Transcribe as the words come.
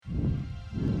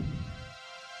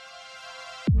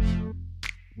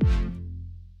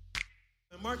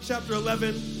Mark chapter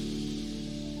 11,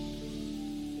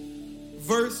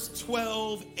 verse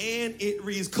 12, and it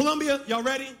reads, Columbia, y'all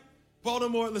ready?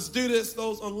 Baltimore, let's do this.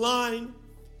 Those online.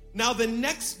 Now the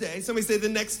next day, somebody say the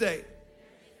next day,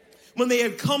 when they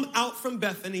had come out from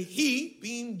Bethany, he,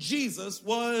 being Jesus,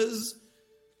 was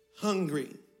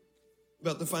hungry.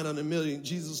 About to find out in a million,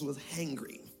 Jesus was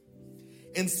hangry.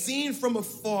 And seeing from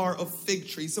afar a fig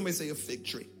tree, somebody say a fig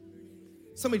tree.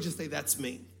 Somebody just say, that's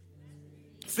me.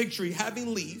 Fig tree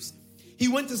having leaves, he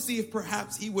went to see if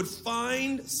perhaps he would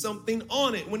find something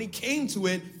on it. When he came to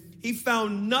it, he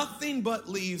found nothing but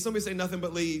leaves. Somebody say nothing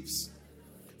but leaves.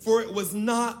 For it was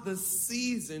not the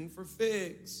season for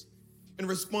figs. In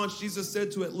response, Jesus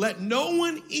said to it, let no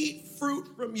one eat fruit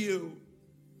from you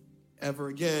ever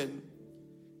again.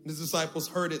 And his disciples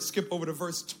heard it. Skip over to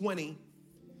verse 20. It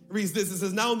reads this. It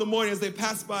says, now in the morning as they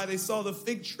passed by, they saw the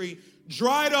fig tree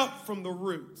dried up from the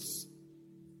roots.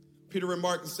 Peter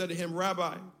remarked and said to him,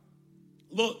 Rabbi,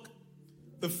 look,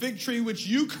 the fig tree which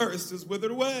you cursed is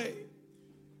withered away.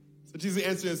 So Jesus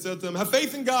answered and said to him, have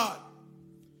faith in God.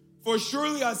 For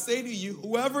surely I say to you,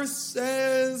 whoever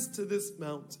says to this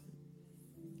mountain,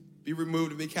 be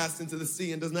removed and be cast into the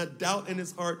sea, and does not doubt in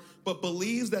his heart, but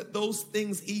believes that those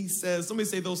things he says, somebody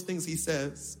say those things he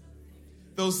says.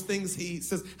 Those things he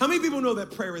says. How many people know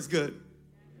that prayer is good?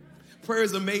 Prayer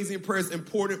is amazing. Prayer is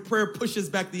important. Prayer pushes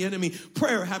back the enemy.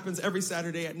 Prayer happens every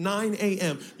Saturday at 9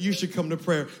 a.m. You should come to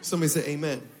prayer. Somebody say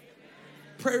amen.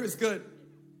 Prayer is good.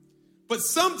 But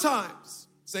sometimes,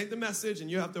 this ain't the message,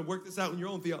 and you have to work this out in your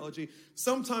own theology,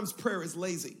 sometimes prayer is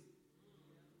lazy.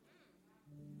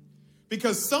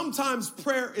 Because sometimes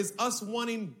prayer is us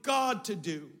wanting God to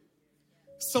do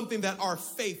something that our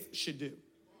faith should do.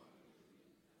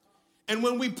 And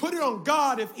when we put it on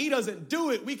God, if he doesn't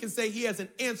do it, we can say he hasn't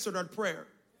answered our prayer.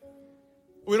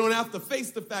 We don't have to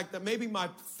face the fact that maybe my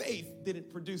faith didn't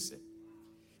produce it.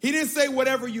 He didn't say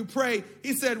whatever you pray.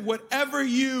 He said whatever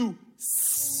you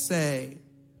say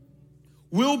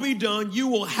will be done. You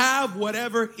will have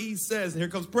whatever he says. And here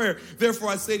comes prayer. Therefore,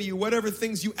 I say to you, whatever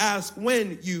things you ask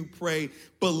when you pray,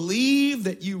 believe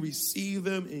that you receive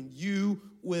them and you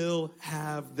will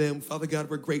have them. Father God,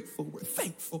 we're grateful. We're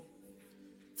thankful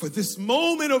for this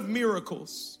moment of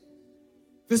miracles.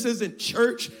 This isn't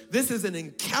church. This is an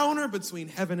encounter between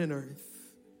heaven and earth.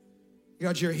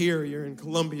 God, you're here. You're in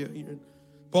Columbia. You're in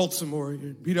Baltimore.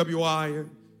 You're in BWI. You're in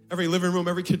every living room,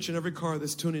 every kitchen, every car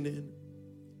that's tuning in.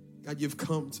 God, you've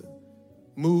come to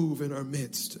move in our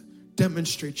midst, to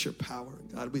demonstrate your power.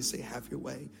 God, we say, have your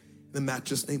way. In the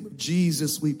matchless name of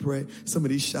Jesus, we pray.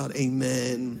 Somebody shout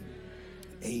amen,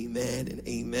 amen, and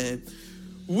amen.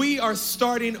 We are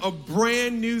starting a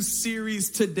brand new series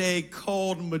today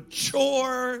called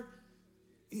Mature-ish.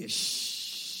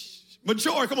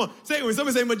 Mature, come on. Say it when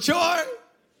somebody say mature-ish.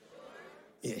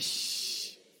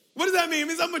 What does that mean? It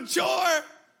means I'm mature,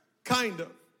 kind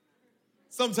of.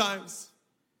 Sometimes.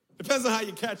 Depends on how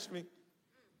you catch me.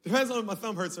 Depends on if my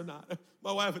thumb hurts or not.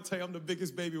 My wife would tell you I'm the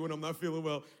biggest baby when I'm not feeling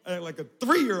well. I act like a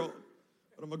 3-year-old,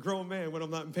 but I'm a grown man when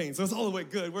I'm not in pain. So it's all the way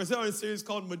good. We're starting a series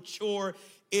called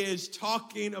Mature-ish,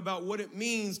 talking about what it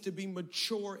means to be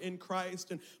mature in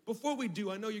Christ. And before we do,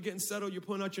 I know you're getting settled. You're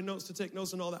pulling out your notes to take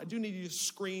notes and all that. I do need you to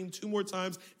scream 2 more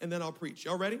times, and then I'll preach.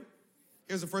 Y'all ready?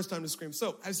 Here's the first time to scream.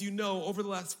 So, as you know, over the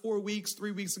last 4 weeks,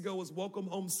 3 weeks ago was Welcome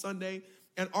Home Sunday.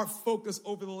 And our focus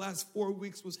over the last 4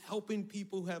 weeks was helping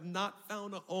people who have not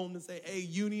found a home to say, hey,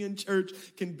 Union Church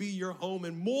can be your home.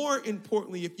 And more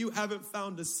importantly, if you haven't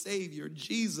found a Savior,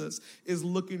 Jesus is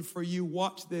looking for you.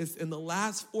 Watch this. In the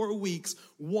last 4 weeks,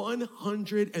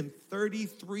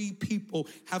 133 people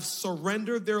have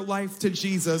surrendered their life to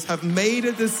Jesus, have made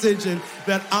a decision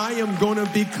that I am going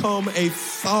to become a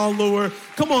follower.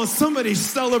 Come on, somebody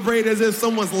celebrate as if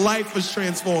someone's life was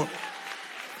transformed.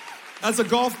 That's a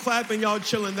golf clap and y'all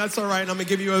chilling. That's all right. I'm going to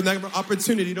give you another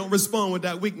opportunity. Don't respond with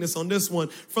that weakness on this one.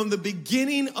 From the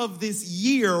beginning of this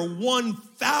year,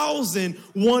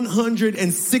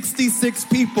 1,166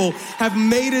 people have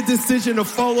made a decision to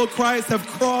follow Christ, have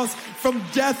crossed from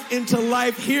death into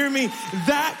life. Hear me.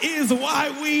 That is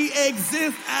why we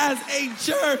exist as a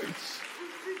church.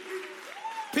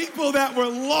 People that were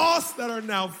lost that are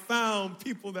now found.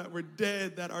 People that were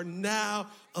dead that are now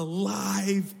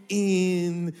alive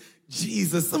in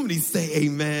Jesus. Somebody say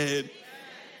amen.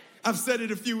 I've said it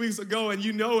a few weeks ago, and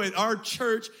you know it. Our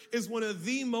church is one of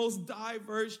the most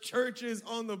diverse churches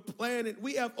on the planet.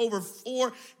 We have over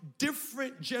 4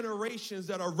 different generations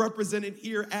that are represented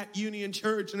here at Union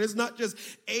Church. And it's not just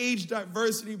age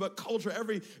diversity, but culture.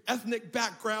 Every ethnic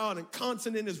background and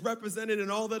continent is represented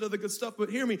and all that other good stuff. But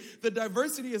hear me, the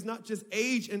diversity is not just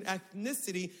age and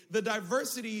ethnicity. The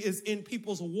diversity is in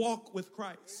people's walk with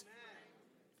Christ.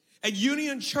 At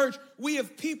Union Church, we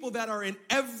have people that are in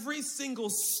every single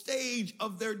stage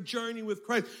of their journey with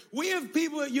Christ. We have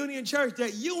people at Union Church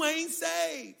that you ain't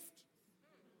saved.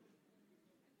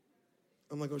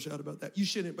 I'm not going to shout about that. You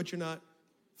shouldn't, but you're not.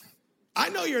 I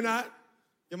know you're not.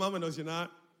 Your mama knows you're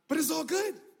not. But it's all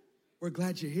good. We're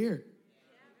glad you're here.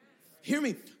 Hear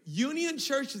me. Union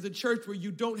Church is a church where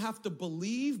you don't have to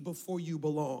believe before you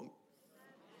belong.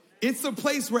 It's a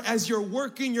place where as you're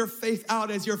working your faith out,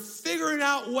 as you're figuring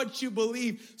out what you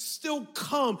believe, still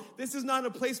come. This is not a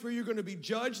place where you're going to be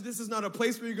judged. This is not a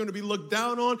place where you're going to be looked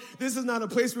down on. This is not a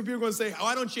place where people are going to say,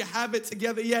 why don't you have it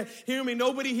together yet? Hear me,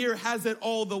 nobody here has it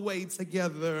all the way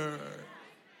together.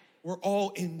 We're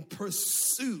all in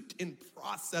pursuit, in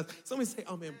process. Somebody say,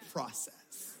 I'm in process.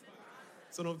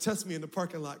 So don't test me in the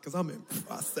parking lot because I'm in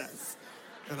process.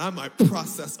 And I might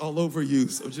process all over you,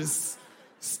 so just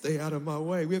stay out of my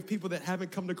way. We have people that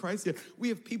haven't come to Christ yet. We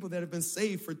have people that have been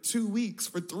saved for 2 weeks,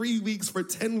 for 3 weeks, for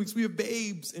 10 weeks. We have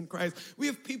babes in Christ. We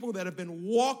have people that have been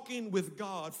walking with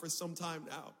God for some time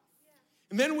now.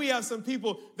 And then we have some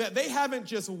people that they haven't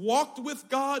just walked with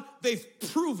God, they've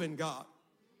proven God.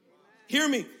 Hear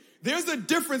me. There's a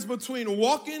difference between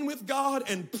walking with God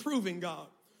and proving God.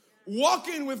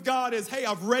 Walking with God is, hey,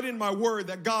 I've read in my word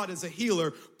that God is a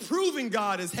healer. Proving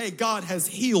God is, hey, God has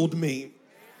healed me.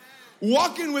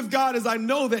 Walking with God is I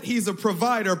know that he's a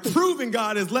provider. Proving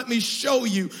God is let me show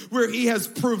you where he has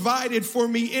provided for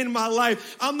me in my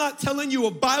life. I'm not telling you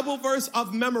a Bible verse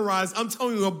I've memorized. I'm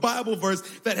telling you a Bible verse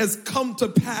that has come to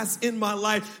pass in my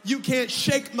life. You can't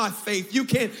shake my faith. You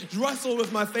can't wrestle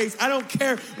with my faith. I don't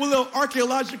care what little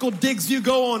archaeological digs you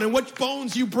go on and which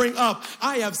bones you bring up.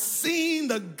 I have seen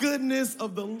the goodness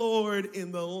of the Lord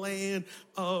in the land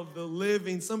of the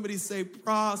living. Somebody say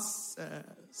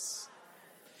process.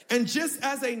 And just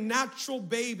as a natural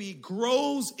baby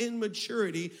grows in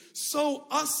maturity, so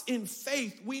us in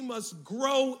faith, we must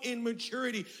grow in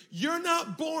maturity. You're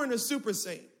not born a super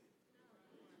saint.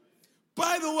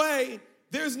 By the way,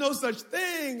 there's no such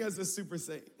thing as a super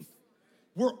saint.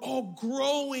 We're all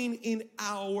growing in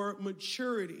our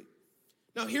maturity.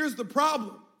 Now, here's the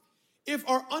problem. If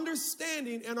our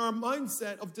understanding and our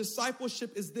mindset of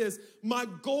discipleship is this, my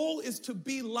goal is to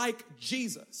be like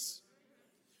Jesus,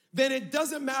 then it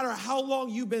doesn't matter how long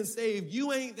you've been saved.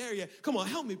 You ain't there yet. Come on,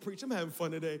 help me preach. I'm having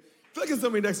fun today. Look at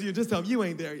somebody next to you. Just tell them you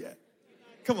ain't there yet.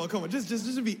 Come on.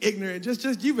 Just be ignorant.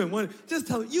 Just you've been wondering. Just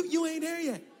tell them you ain't there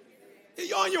yet.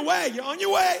 You're on your way. You're on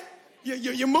your way.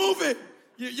 You're moving.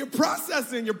 You're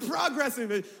processing. You're progressing.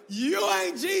 But you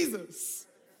ain't Jesus.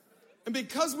 And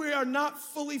because we are not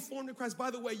fully formed in Christ,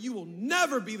 by the way, you will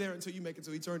never be there until you make it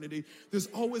to eternity. There's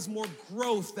always more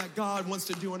growth that God wants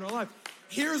to do in our life.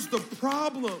 Here's the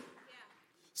problem.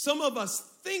 Some of us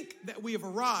think that we have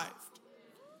arrived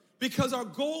because our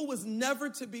goal was never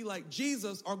to be like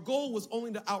Jesus. Our goal was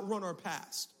only to outrun our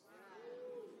past.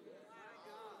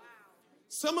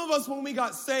 Some of us, when we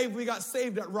got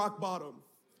saved at rock bottom.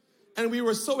 And we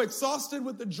were so exhausted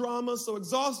with the drama, so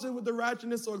exhausted with the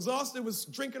ratchetness, so exhausted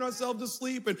with drinking ourselves to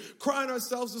sleep and crying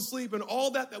ourselves to sleep and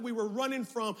all that we were running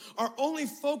from. Our only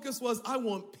focus was, I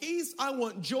want peace, I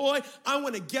want joy, I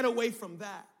want to get away from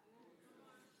that.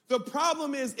 The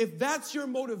problem is, if that's your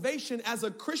motivation as a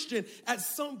Christian, at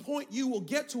some point you will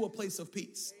get to a place of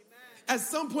peace. At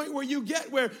some point where you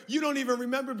don't even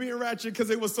remember being ratchet because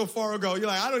it was so far ago. You're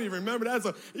like, I don't even remember that.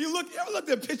 So you ever looked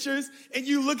at pictures and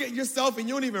you look at yourself and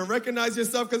you don't even recognize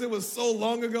yourself because it was so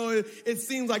long ago. It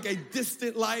seems like a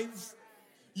distant life.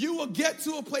 You will get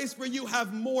to a place where you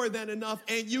have more than enough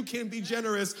and you can be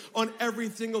generous on every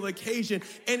single occasion.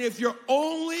 And if your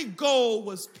only goal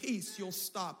was peace, you'll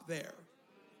stop there.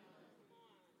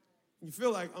 You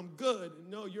feel like, I'm good.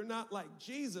 No, you're not like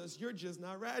Jesus. You're just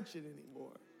not ratchet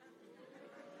anymore.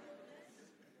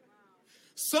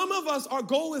 Some of us, our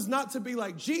goal is not to be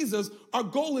like Jesus. Our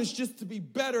goal is just to be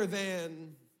better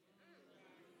than.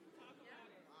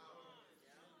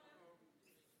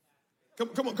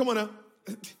 Come on now.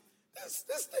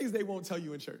 There's things they won't tell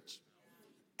you in church.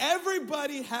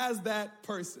 Everybody has that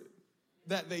person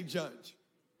that they judge.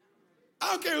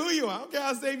 I don't care who you are. I don't care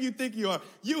how saved you think you are.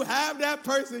 You have that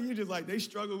person. You just like, they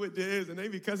struggle with this and they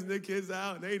be cussing their kids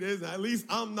out and they this. And at least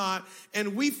I'm not.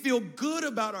 And we feel good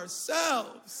about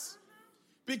ourselves.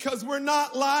 Because we're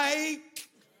not like,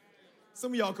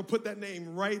 some of y'all could put that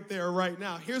name right there, right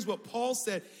now. Here's what Paul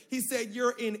said. He said,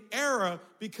 you're in error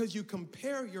because you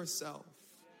compare yourself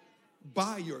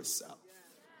by yourself.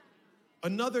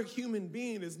 Another human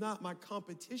being is not my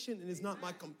competition and is not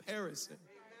my comparison.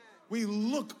 We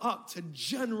look up to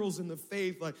generals in the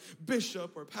faith like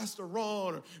Bishop or Pastor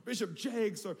Ron or Bishop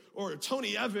Jakes or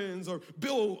Tony Evans or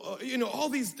Bill, all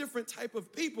these different type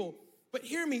of people. But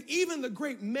hear me, even the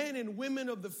great men and women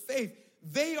of the faith,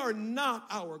 they are not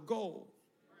our goal.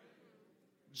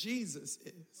 Jesus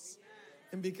is.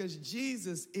 And because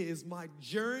Jesus is, my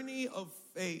journey of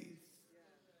faith,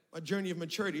 my journey of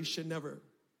maturity should never.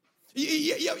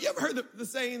 You ever heard the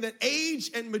saying that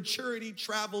age and maturity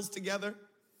travels together,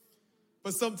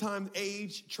 but sometimes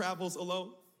age travels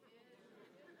alone?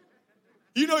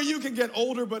 You know you can get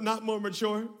older but not more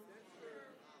mature.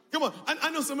 Come on,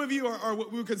 I know some of you are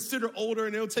what we would consider older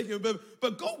and it'll take you a bit,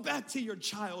 but go back to your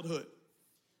childhood.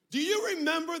 Do you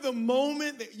remember the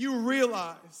moment that you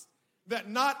realized that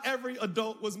not every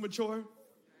adult was mature?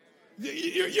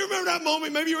 You remember that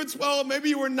moment? Maybe you were 12, maybe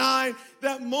you were 9.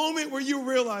 That moment where you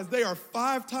realized they are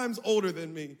 5 times older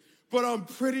than me, but I'm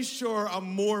pretty sure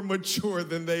I'm more mature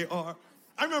than they are.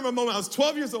 I remember a moment, I was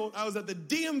 12 years old. I was at the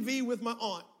DMV with my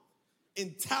aunt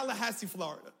in Tallahassee,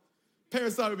 Florida.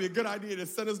 Parents thought it would be a good idea to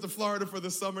send us to Florida for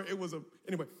the summer.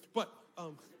 Anyway, but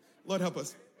Lord help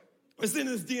us. We're sitting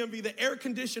in this DMV, the air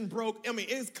condition broke. I mean,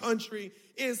 it's country,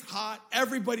 it's hot,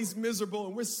 everybody's miserable,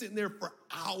 and we're sitting there for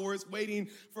hours waiting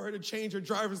for her to change her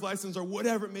driver's license or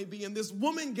whatever it may be. And this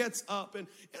woman gets up, and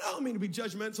I don't mean to be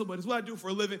judgmental, but it's what I do for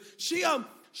a living. She looked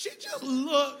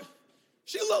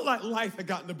like life had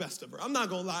gotten the best of her. I'm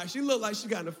not gonna lie. She looked like she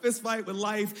got in a fist fight with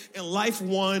life, and life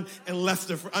won and left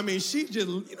her. I mean, she just,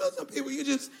 some people, you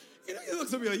look at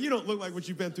somebody like, you don't look like what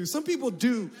you've been through. Some people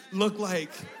do look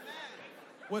like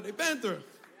what they've been through.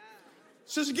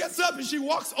 So she gets up and she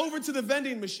walks over to the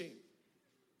vending machine.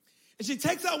 And she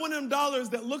takes out one of them dollars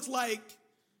that looks like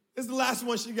it's the last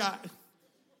one she got.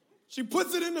 She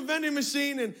puts it in the vending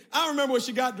machine, and I don't remember what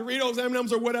she got, Doritos,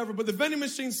 M&Ms, or whatever, but the vending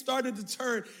machine started to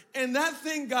turn, and that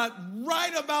thing got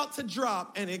right about to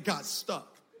drop, and it got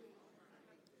stuck.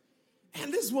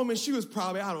 And this woman, she was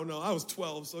probably, I don't know, I was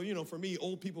 12, so, for me,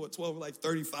 old people at 12 were like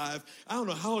 35. I don't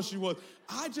know how old she was.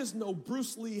 I just know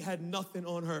Bruce Lee had nothing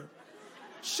on her.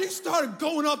 She started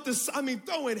going up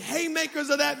throwing haymakers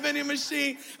at that vending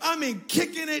machine.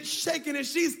 Kicking it, shaking it.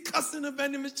 She's cussing the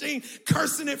vending machine,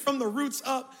 cursing it from the roots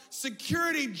up.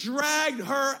 Security dragged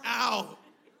her out.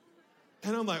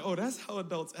 And I'm like, oh, that's how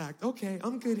adults act. Okay,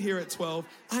 I'm good here at 12.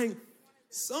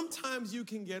 Sometimes you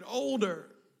can get older,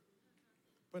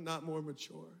 but not more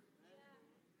mature.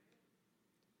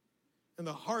 And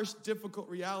the harsh, difficult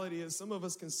reality is some of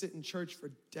us can sit in church for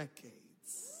decades,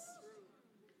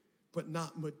 but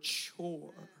not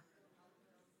mature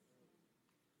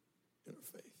in our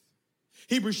faith.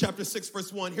 Hebrews chapter 6,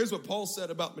 verse 1, here's what Paul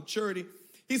said about maturity.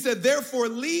 He said, therefore,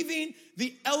 leaving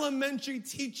the elementary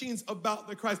teachings about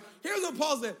the Christ. Here's what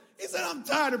Paul said. He said, I'm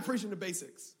tired of preaching the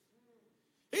basics.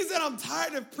 He said, I'm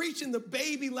tired of preaching the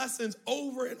baby lessons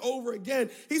over and over again.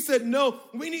 He said, no,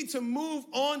 we need to move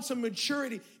on to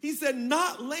maturity. He said,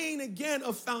 not laying again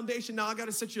a foundation. Now, I got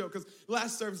to set you up because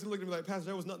last service, he looked at me like, Pastor,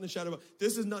 there was nothing to shout about.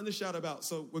 This is nothing to shout about,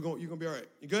 so you're going to be all right.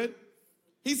 You good?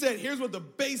 He said, here's what the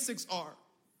basics are.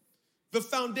 The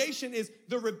foundation is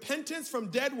the repentance from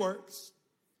dead works,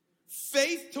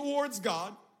 faith towards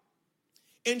God,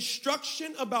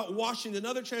 instruction about washing.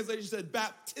 Another translation said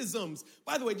baptisms.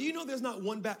 By the way, do you know there's not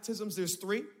one baptism? There's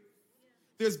 3.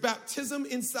 There's baptism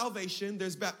in salvation,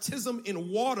 there's baptism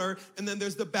in water, and then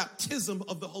there's the baptism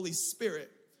of the Holy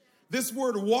Spirit. This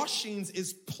word washings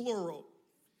is plural.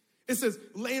 It says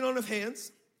laying on of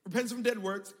hands, repentance from dead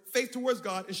works, faith towards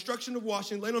God, instruction of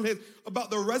washing, laying on of hands, about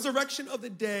the resurrection of the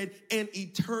dead and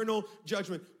eternal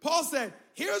judgment. Paul said,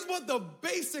 here's what the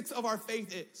basics of our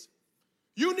faith is.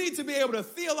 You need to be able to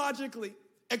theologically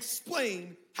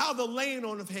explain how the laying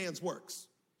on of hands works.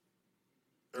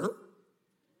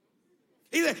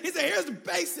 He said, here's the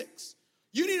basics.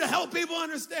 You need to help people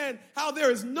understand how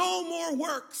there is no more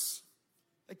works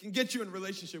that can get you in a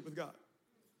relationship with God.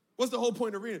 What's the whole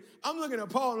point of reading? I'm looking at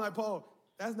Paul, and I'm like, Paul,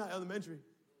 that's not elementary.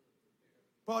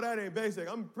 Paul, that ain't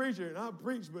basic. I'm a preacher, and I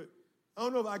preach, but I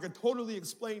don't know if I could totally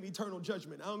explain eternal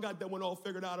judgment. I don't got that one all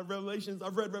figured out. I've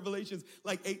read Revelations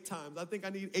like 8 times. I think I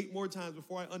need 8 more times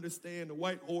before I understand the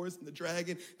white horse and the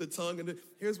dragon, the tongue.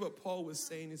 Here's what Paul was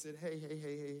saying. He said, hey.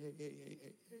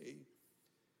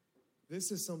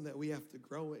 This is something that we have to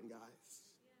grow in, guys.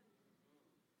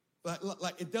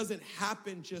 Like it doesn't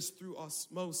happen just through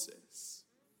osmosis.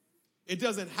 It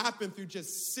doesn't happen through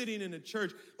just sitting in a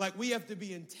church. Like we have to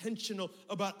be intentional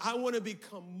about, I want to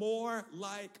become more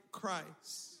like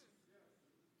Christ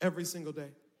every single day.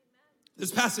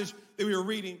 This passage that we were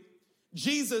reading,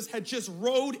 Jesus had just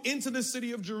rode into the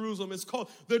city of Jerusalem. It's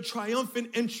called the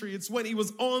triumphant entry. It's when he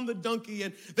was on the donkey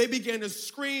and they began to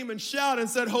scream and shout and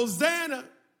said, Hosanna.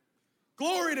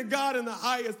 Glory to God in the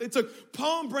highest. They took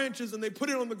palm branches and they put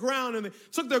it on the ground and they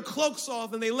took their cloaks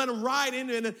off and they let them ride in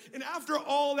it. And after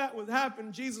all that was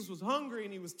happened, Jesus was hungry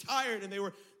and he was tired and they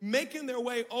were making their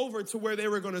way over to where they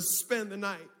were going to spend the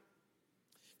night.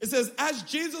 It says, as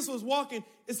Jesus was walking,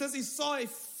 it says he saw a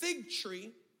fig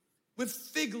tree with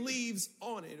fig leaves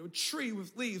on it, a tree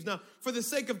with leaves. Now, for the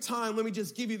sake of time, let me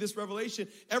just give you this revelation.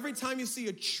 Every time you see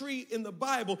a tree in the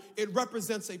Bible, it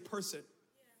represents a person.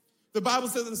 The Bible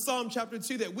says in Psalm chapter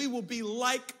 2 that we will be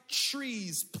like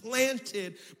trees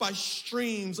planted by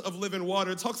streams of living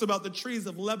water. It talks about the trees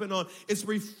of Lebanon. It's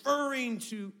referring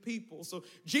to people. So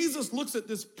Jesus looks at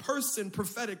this person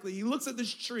prophetically. He looks at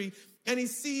this tree and he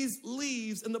sees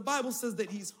leaves, and the Bible says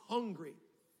that he's hungry.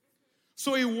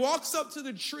 So he walks up to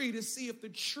the tree to see if the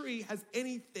tree has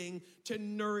anything to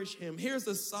nourish him. Here's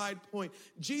a side point.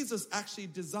 Jesus actually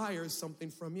desires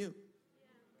something from you.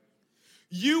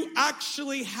 You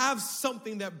actually have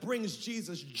something that brings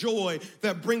Jesus joy,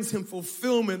 that brings him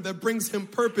fulfillment, that brings him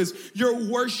purpose. Your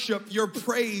worship, your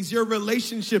praise, your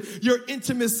relationship, your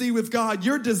intimacy with God,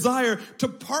 your desire to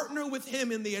partner with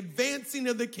him in the advancing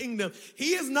of the kingdom.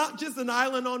 He is not just an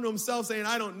island unto himself saying,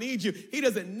 I don't need you. He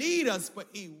doesn't need us, but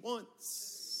he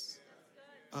wants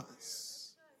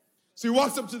us. So he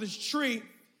walks up to this tree.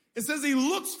 It says he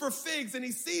looks for figs and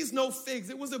he sees no figs.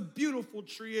 It was a beautiful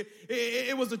tree.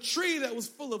 It was a tree that was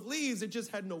full of leaves. It just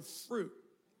had no fruit.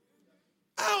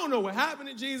 I don't know what happened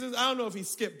to Jesus. I don't know if he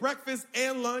skipped breakfast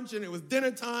and lunch and it was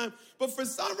dinner time. But for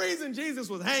some reason, Jesus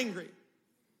was hangry.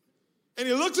 And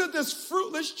he looks at this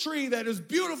fruitless tree that is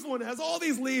beautiful and has all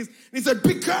these leaves. And he said,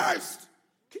 be cursed.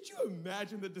 Could you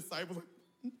imagine the disciples?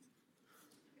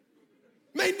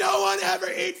 May no one ever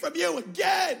eat from you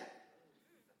again.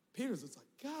 Peter's just like,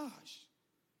 gosh,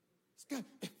 this guy,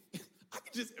 I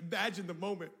can just imagine the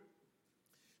moment.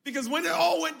 Because when it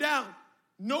all went down,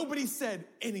 nobody said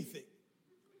anything.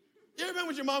 You remember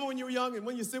with your mama when you were young and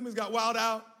when your siblings got wild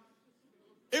out?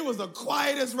 It was the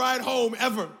quietest ride home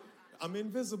ever. I'm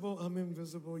invisible,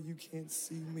 you can't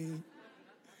see me.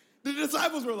 The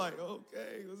disciples were like,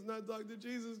 okay, let's not talk to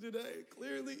Jesus today.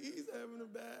 Clearly he's having a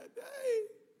bad day.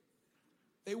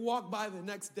 They walked by the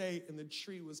next day and the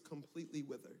tree was completely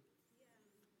withered.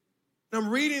 And I'm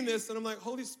reading this and I'm like,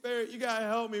 Holy Spirit, you got to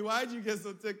help me. Why did you get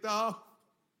so ticked off?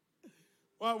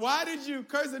 Why did you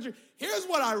curse the tree? Here's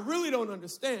what I really don't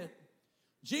understand.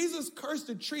 Jesus cursed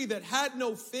a tree that had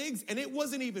no figs and it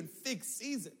wasn't even fig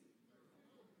season.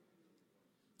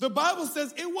 The Bible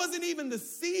says it wasn't even the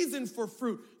season for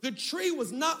fruit. The tree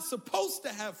was not supposed to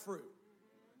have fruit.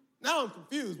 Now I'm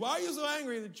confused. Why are you so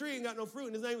angry the tree ain't got no fruit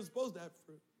and his name was supposed to have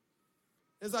fruit?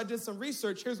 As I did some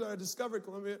research, here's what I discovered,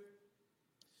 Columbia.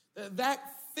 That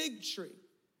fig tree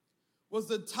was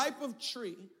the type of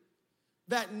tree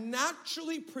that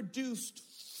naturally produced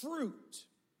fruit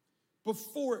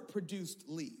before it produced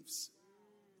leaves.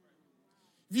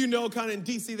 If you know, kind of in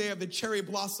DC, they have the cherry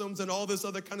blossoms and all this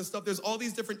other kind of stuff. There's all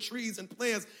these different trees and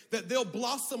plants that they'll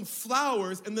blossom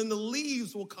flowers and then the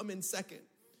leaves will come in second.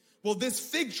 Well, this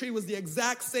fig tree was the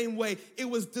exact same way. It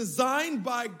was designed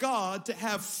by God to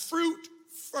have fruit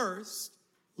first,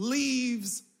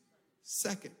 leaves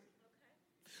second.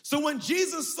 So when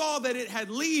Jesus saw that it had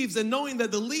leaves and knowing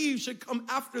that the leaves should come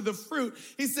after the fruit,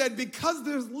 he said, because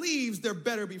there's leaves, there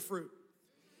better be fruit.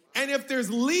 And if there's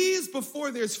leaves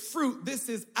before there's fruit, this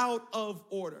is out of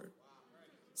order.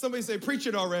 Somebody say, preach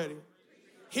it already.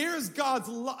 Here's God's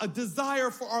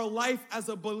desire for our life as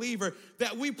a believer,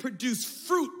 that we produce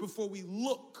fruit before we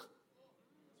look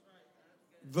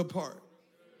the part.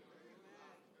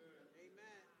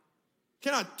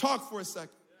 Can I talk for a second?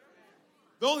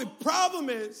 The only problem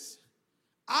is,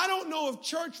 I don't know if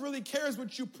church really cares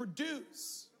what you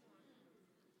produce.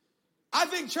 I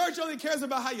think church only cares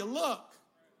about how you look.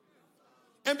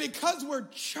 And because we're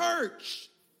church,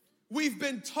 we've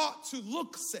been taught to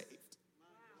look saved,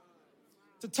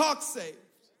 to talk saved,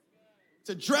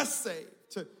 to dress saved,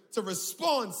 to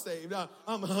respond saved.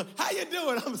 How you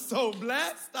doing? I'm so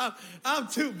blessed. I'm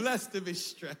too blessed to be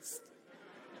stressed.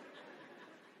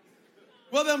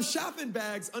 Well, them shopping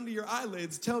bags under your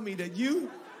eyelids tell me that you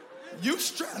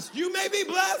stressed. You may be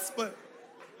blessed, but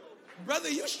brother,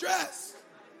 you stressed.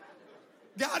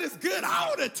 God is good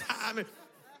all the time.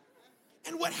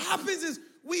 And what happens is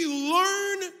we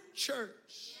learn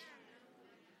church.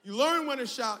 You learn when to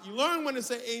shout. You learn when to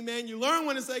say amen. You learn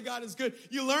when to say God is good.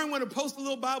 You learn when to post a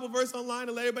little Bible verse online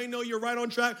to let everybody know you're right on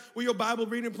track with your Bible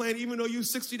reading plan, even though you're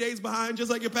 60 days behind,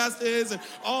 just like your pastor is, and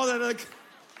all that.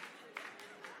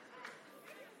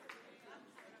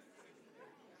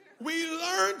 We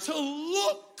learn to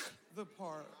look the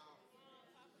part.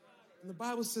 And the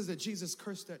Bible says that Jesus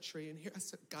cursed that tree. And here I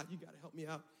said, God, you got to help me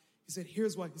out. He He said,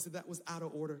 here's why. He said, that was out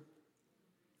of order.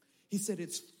 He said,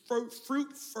 it's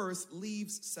fruit first,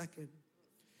 leaves second.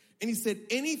 And he said,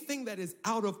 anything that is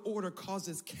out of order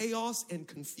causes chaos and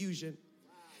confusion.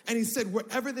 And he said,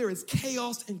 wherever there is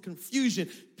chaos and confusion,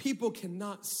 people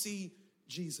cannot see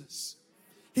Jesus.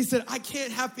 He said, I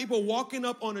can't have people walking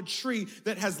up on a tree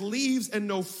that has leaves and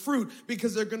no fruit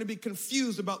because they're going to be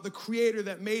confused about the creator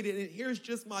that made it. And here's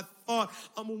just my thought.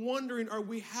 I'm wondering, are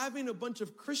we having a bunch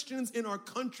of Christians in our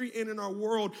country and in our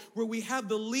world where we have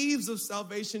the leaves of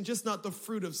salvation, just not the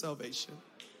fruit of salvation?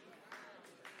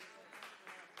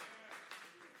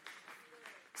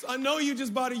 So I know you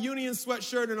just bought a Union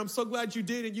sweatshirt, and I'm so glad you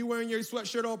did, and you wearing your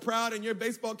sweatshirt all proud and your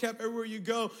baseball cap everywhere you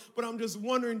go. But I'm just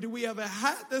wondering, do we have a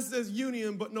hat that says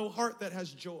Union but no heart that has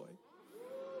joy?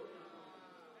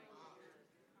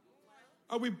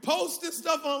 Are we posting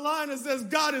stuff online that says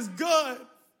God is good,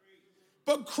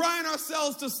 but crying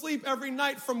ourselves to sleep every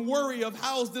night from worry of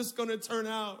how's this going to turn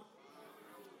out?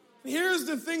 Here's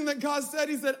the thing that God said.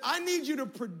 He said, I need you to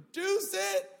produce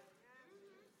it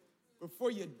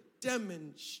before you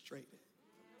demonstrate it.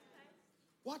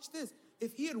 Watch this.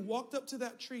 If he had walked up to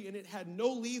that tree and it had no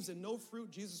leaves and no fruit,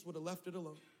 Jesus would have left it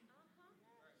alone.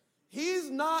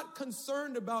 He's not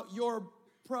concerned about your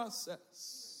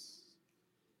process.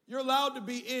 You're allowed to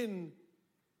be in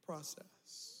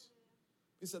process.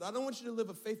 He said, I don't want you to live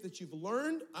a faith that you've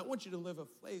learned. I want you to live a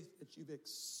faith that you've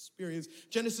experienced.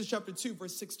 Genesis chapter 2,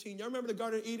 verse 16. Y'all remember the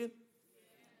Garden of Eden?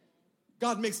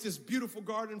 God makes this beautiful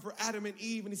garden for Adam and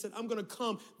Eve, and he said, I'm going to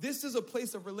come. This is a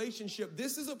place of relationship.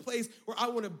 This is a place where I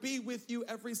want to be with you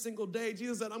every single day.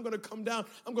 Jesus said, I'm going to come down.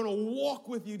 I'm going to walk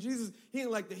with you. Jesus, he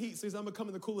didn't like the heat, so he said, I'm going to come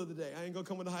in the cool of the day. I ain't going to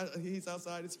come when the heat's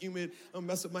outside. It's humid. I'm going to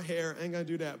mess with my hair. I ain't going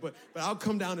to do that, but I'll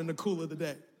come down in the cool of the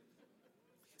day.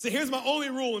 So here's my only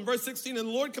rule in verse 16. And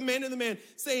the Lord commanded the man,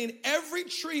 saying, every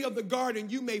tree of the garden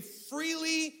you may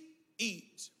freely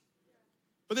eat.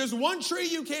 But there's one tree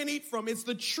you can't eat from. It's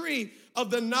the tree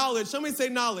of the knowledge. Somebody say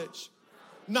knowledge.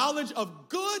 Knowledge of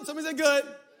good. Somebody say good.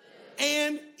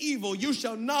 And evil. You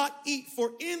shall not eat,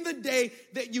 for in the day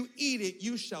that you eat it,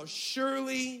 you shall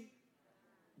surely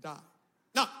die.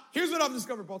 Now, here's what I've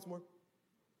discovered, Baltimore.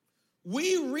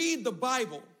 We read the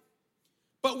Bible,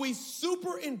 but we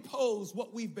superimpose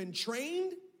what we've been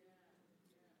trained,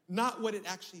 not what it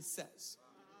actually says.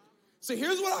 So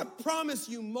here's what I promise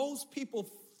you most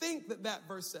people think that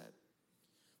verse said.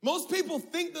 Most people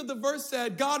think that the verse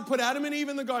said, God put Adam and Eve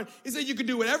in the garden. He said, you can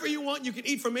do whatever you want. You can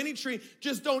eat from any tree.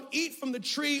 Just don't eat from the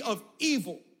tree of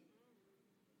evil.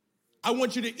 I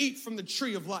want you to eat from the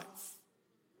tree of life.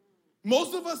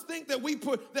 Most of us think that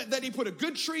that he put a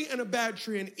good tree and a bad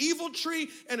tree, an evil tree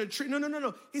and a tree.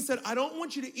 No. He said, I don't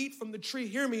want you to eat from the tree,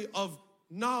 hear me, of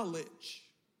knowledge.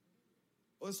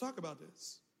 Well, let's talk about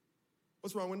this.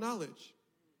 What's wrong with knowledge?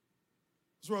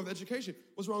 What's wrong with education?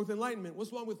 What's wrong with enlightenment?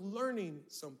 What's wrong with learning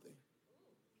something?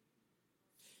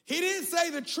 He didn't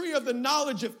say the tree of the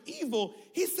knowledge of evil.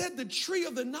 He said the tree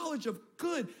of the knowledge of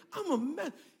good. I'm a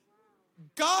man.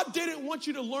 God didn't want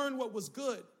you to learn what was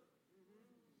good.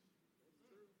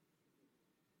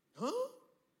 Huh?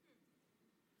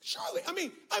 Surely, I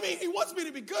mean, he wants me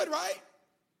to be good, right?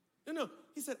 No.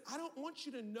 He said, I don't want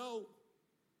you to know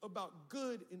about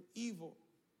good and evil.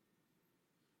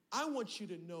 I want you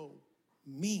to know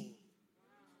me.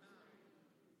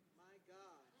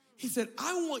 He said,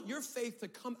 I want your faith to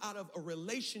come out of a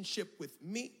relationship with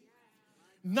me,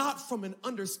 not from an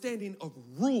understanding of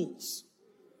rules.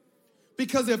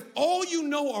 Because if all you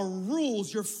know are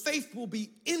rules, your faith will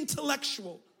be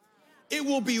intellectual. It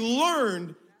will be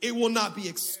learned. It will not be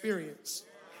experienced.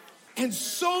 And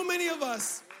so many of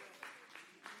us,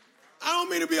 I don't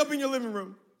mean to be up in your living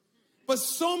room, but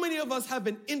so many of us have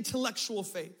an intellectual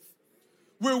faith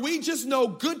where we just know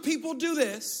good people do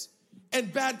this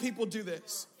and bad people do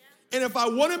this. And if I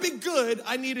want to be good,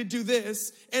 I need to do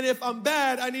this. And if I'm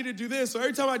bad, I need to do this. So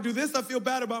every time I do this, I feel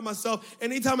bad about myself.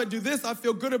 And anytime I do this, I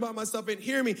feel good about myself. And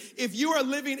hear me, if you are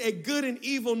living a good and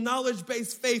evil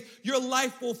knowledge-based faith, your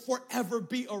life will forever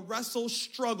be a wrestle,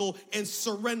 struggle, and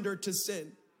surrender to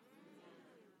sin.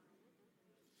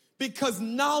 Because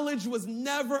knowledge was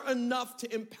never enough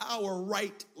to empower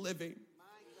right living.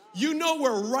 You know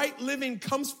where right living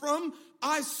comes from?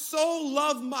 I so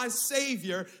love my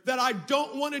Savior that I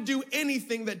don't want to do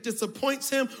anything that disappoints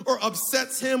him or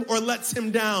upsets him or lets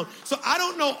him down. So I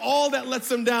don't know all that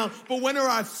lets him down, but whenever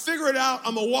I figure it out,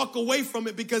 I'm going to walk away from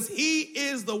it because he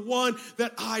is the one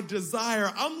that I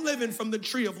desire. I'm living from the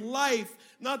tree of life,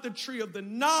 not the tree of the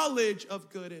knowledge of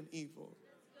good and evil.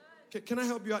 Can I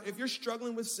help you out? If you're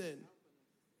struggling with sin,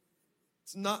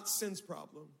 it's not sin's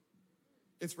problem.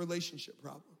 It's relationship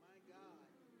problem.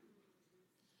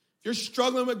 If you're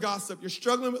struggling with gossip, you're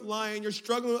struggling with lying, you're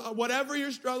struggling with whatever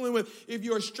you're struggling with, if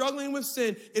you are struggling with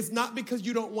sin, it's not because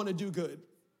you don't want to do good.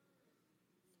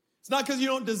 It's not because you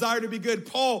don't desire to be good.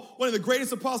 Paul, one of the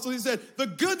greatest apostles, he said, the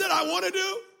good that I want to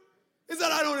do is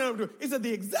that I don't end up doing. He said,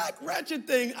 the exact wretched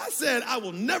thing I said I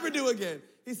will never do again.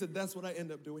 He said, that's what I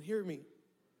end up doing. Hear me.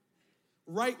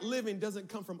 Right living doesn't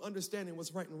come from understanding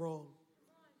what's right and wrong.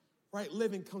 Right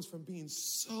living comes from being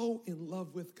so in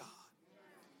love with God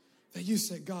that you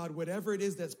say, God, whatever it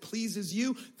is that pleases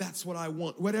you, that's what I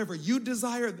want. Whatever you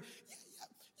desire. You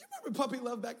remember puppy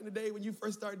love back in the day when you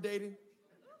first started dating?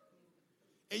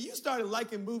 And you started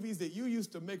liking movies that you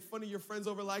used to make fun of your friends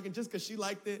over liking just because she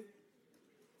liked it.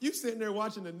 You sitting there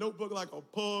watching The Notebook like a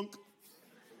punk,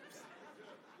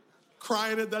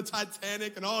 crying at the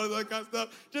Titanic and all of that kind of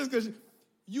stuff, just because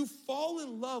you fall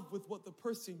in love with what the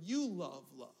person you love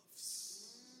loves.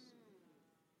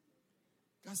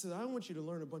 God says, I don't want you to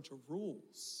learn a bunch of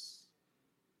rules.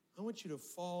 I want you to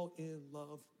fall in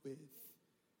love with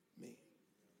me.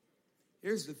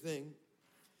 Here's the thing.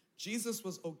 Jesus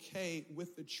was okay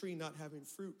with the tree not having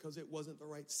fruit because it wasn't the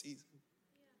right season.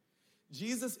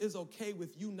 Jesus is okay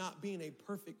with you not being a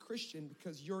perfect Christian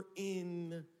because you're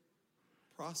in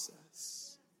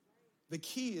process. The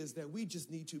key is that we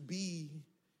just need to be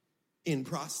in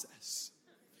process.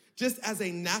 Just as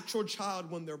a natural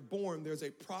child, when they're born, there's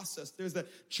a process. There's that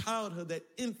childhood, that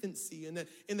infancy. And that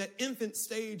in that infant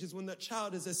stage is when that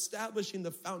child is establishing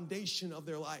the foundation of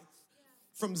their life.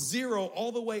 From 0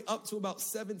 all the way up to about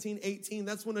 17, 18,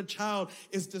 that's when a child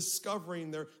is discovering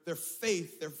their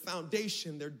faith, their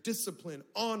foundation, their discipline,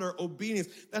 honor, obedience.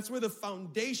 That's where the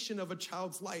foundation of a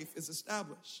child's life is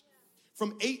established.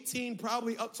 From 18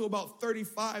 probably up to about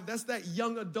 35, that's that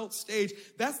young adult stage.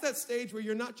 That's that stage where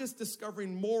you're not just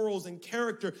discovering morals and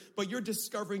character, but you're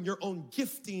discovering your own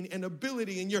gifting and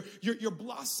ability, and you're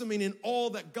blossoming in all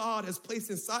that God has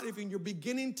placed inside of you, and you're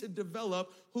beginning to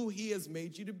develop who he has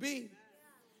made you to be.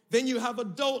 Then you have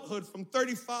adulthood from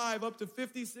 35 up to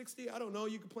 50, 60. I don't know,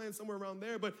 you can plan somewhere around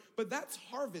there, but that's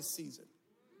harvest season.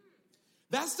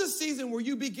 That's the season where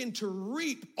you begin to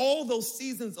reap all those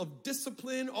seasons of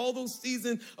discipline, all those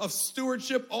seasons of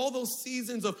stewardship, all those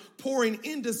seasons of pouring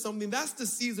into something. That's the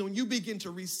season when you begin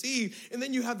to receive. And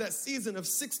then you have that season of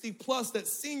 60 plus, that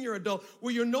senior adult,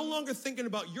 where you're no longer thinking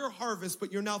about your harvest,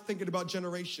 but you're now thinking about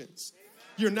generations.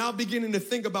 You're now beginning to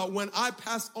think about, when I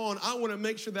pass on, I want to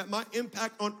make sure that my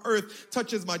impact on earth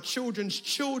touches my children's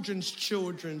children's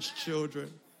children's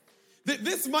children.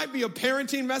 This might be a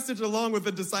parenting message along with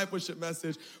a discipleship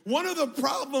message. One of the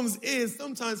problems is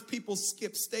sometimes people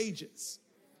skip stages.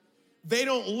 They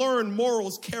don't learn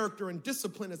morals, character, and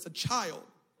discipline as a child.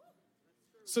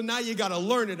 So now you got to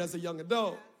learn it as a young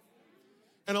adult.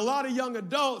 And a lot of young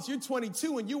adults, you're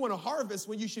 22 and you want to harvest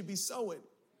when you should be sowing.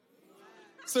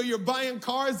 So you're buying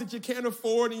cars that you can't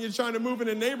afford, and you're trying to move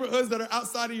into neighborhoods that are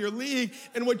outside of your league.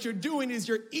 And what you're doing is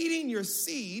you're eating your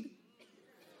seed.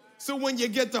 So when you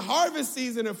get to harvest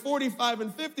season at 45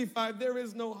 and 55, there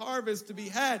is no harvest to be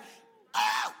had.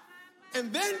 Ah!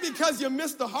 And then because you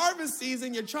missed the harvest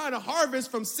season, you're trying to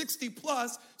harvest from 60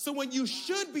 plus. So when you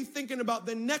should be thinking about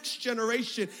the next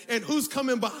generation and who's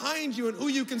coming behind you and who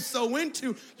you can sow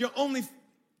into, you're only...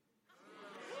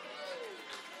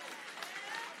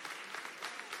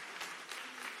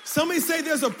 Somebody say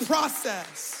there's a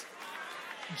process.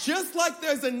 Just like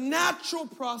there's a natural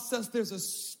process, there's a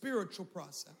spiritual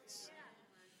process.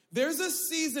 There's a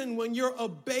season when you're a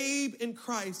babe in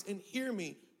Christ, and hear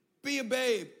me, be a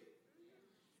babe.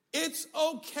 It's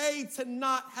okay to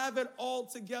not have it all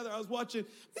together. I was watching,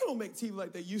 they don't make TV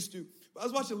like they used to, but I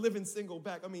was watching Living Single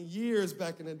years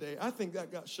back in the day. I think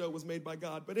that show was made by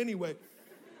God, but anyway.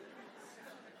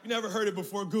 You never heard it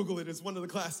before, Google it. It's one of the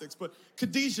classics. But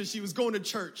Khadijah, she was going to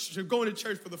church. She was going to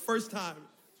church for the first time.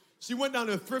 She went down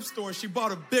to a thrift store and she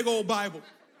bought a big old Bible.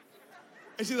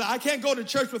 And she's like, I can't go to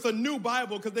church with a new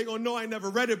Bible because they're going to know I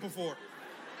never read it before.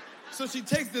 So she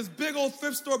takes this big old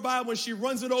thrift store Bible and she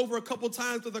runs it over a couple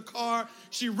times with her car.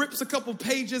 She rips a couple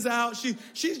pages out.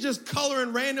 She's just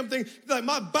coloring random things. She's like,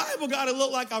 my Bible got to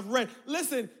look like I've read.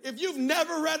 Listen, if you've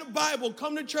never read a Bible,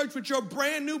 come to church with your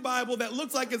brand new Bible that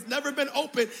looks like it's never been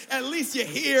opened. At least you're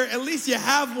here. At least you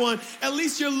have one. At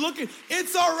least you're looking.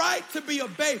 It's all right to be a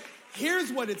babe.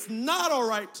 Here's what it's not all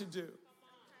right to do.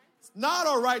 It's not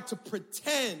all right to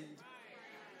pretend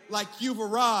like you've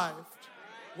arrived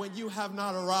when you have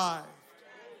not arrived.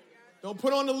 Don't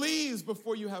put on the leaves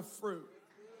before you have fruit.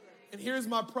 And here's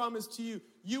my promise to you.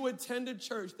 You attend a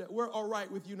church that we're all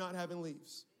right with you not having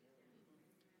leaves.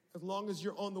 As long as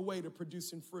you're on the way to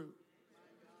producing fruit.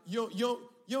 You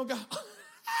don't got...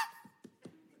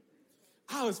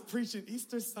 I was preaching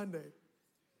Easter Sunday.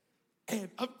 And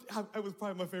it was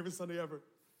probably my favorite Sunday ever.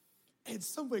 And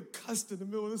somebody cussed in the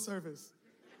middle of the service.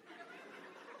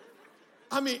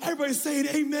 I mean, everybody saying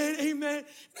amen, amen.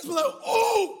 It's like,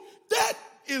 oh, that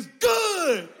is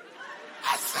good.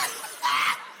 I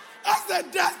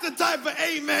said, that's the type of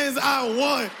amens I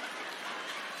want.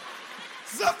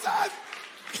 Sometimes,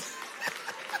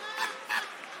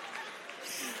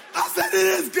 I said, it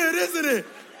is good, isn't it?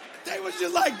 They was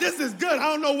just like, this is good.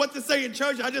 I don't know what to say in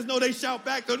church. I just know they shout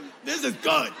back, this is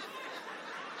good.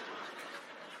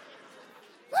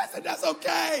 I said, that's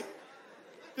okay.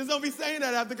 Just don't be saying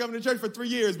that after coming to church for 3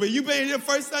 years. But you been here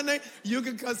first Sunday, you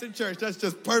can cuss in church. That's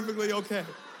just perfectly okay.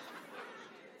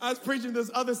 I was preaching this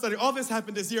other Sunday. All this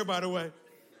happened this year, by the way.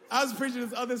 I was preaching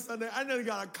this other Sunday. I nearly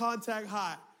got a contact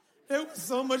high. There was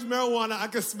so much marijuana I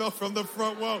could smell from the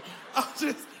front row.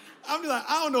 I'm like,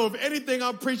 I don't know if anything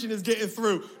I'm preaching is getting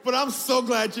through, but I'm so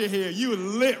glad you're here. You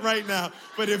lit right now.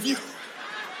 But if you...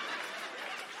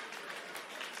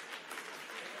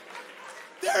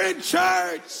 They're in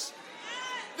church.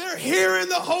 They're hearing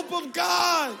the hope of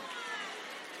God.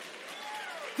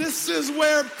 This is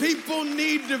where people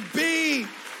need to be.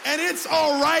 And it's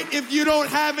all right if you don't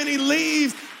have any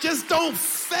leaves. Just don't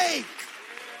fake.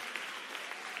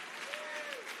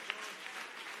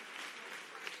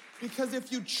 Because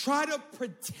if you try to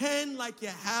pretend like you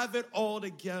have it all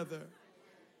together,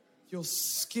 you'll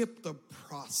skip the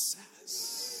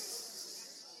process.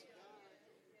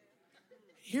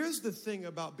 Here's the thing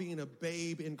about being a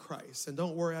babe in Christ. And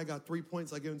don't worry, I got 3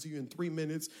 points. I'll give them to you in 3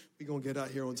 minutes. We're going to get out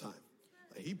here on time.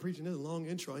 Like, he preaching this long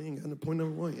intro. I ain't got no point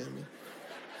number one yet.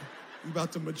 You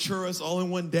about to mature us all in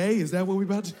one day? Is that what we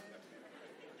about to?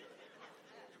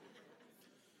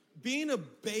 Being a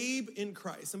babe in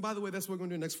Christ. And by the way, that's what we're going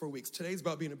to do the next 4 weeks. Today's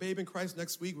about being a babe in Christ.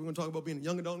 Next week, we're going to talk about being a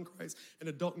young adult in Christ, an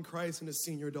adult in Christ, and a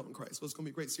senior adult in Christ. So it's going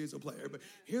to be a great series of play. But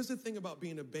here's the thing about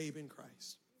being a babe in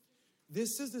Christ.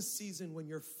 This is the season when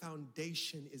your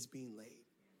foundation is being laid.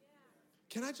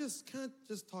 Can I just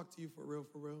talk to you for real,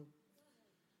 for real?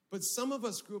 But some of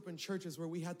us grew up in churches where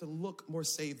we had to look more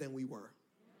saved than we were.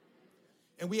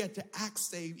 And we had to act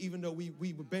saved even though we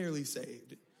were barely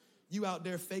saved. You out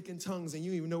there faking tongues and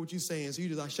you don't even know what you're saying. So you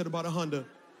just, I should have bought a Honda,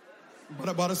 but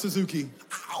I bought a Suzuki.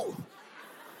 Ow!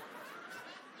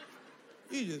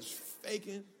 You just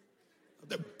faking.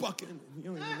 They're bucking. You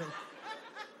don't even know.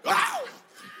 Ow!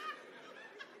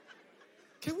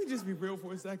 Can we just be real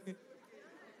for a second?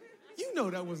 You know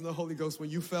that wasn't the Holy Ghost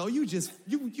when you fell. You just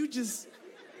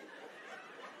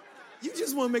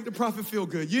want to make the prophet feel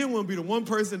good. You didn't want to be the one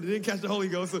person that didn't catch the Holy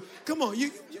Ghost. So come on,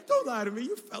 you don't lie to me.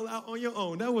 You fell out on your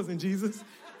own. That wasn't Jesus.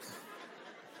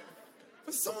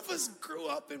 But some of us grew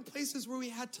up in places where we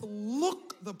had to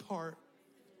look the part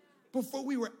before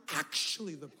we were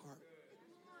actually the part.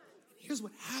 Here's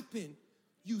what happened.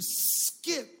 You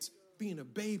skipped being a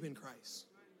babe in Christ.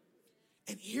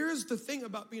 And here's the thing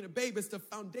about being a babe. It's the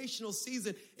foundational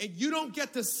season, and you don't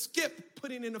get to skip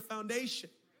putting in a foundation.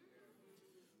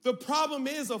 The problem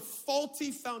is a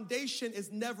faulty foundation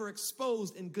is never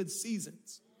exposed in good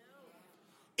seasons.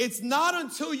 It's not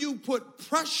until you put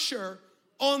pressure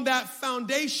on that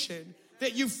foundation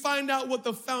that you find out what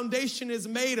the foundation is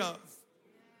made of.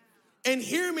 And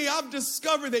hear me, I've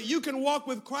discovered that you can walk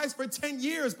with Christ for 10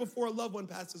 years before a loved one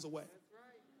passes away.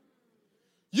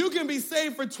 You can be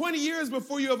saved for 20 years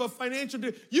before you have a financial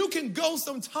deal. You can go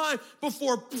some time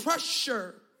before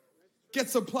pressure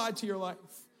gets applied to your life.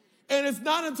 And it's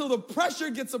not until the pressure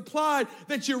gets applied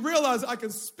that you realize I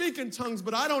can speak in tongues,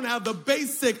 but I don't have the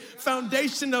basic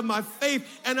foundation of my faith,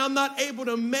 and I'm not able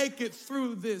to make it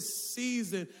through this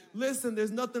season. Listen,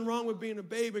 there's nothing wrong with being a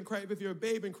babe in Christ. If you're a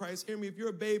babe in Christ, hear me, if you're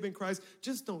a babe in Christ,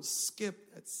 just don't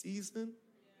skip that season.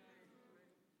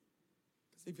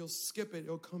 Because if you'll skip it,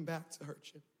 it'll come back to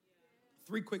hurt you.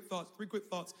 Three quick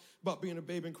thoughts about being a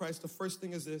babe in Christ. The first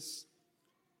thing is this.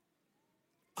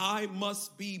 I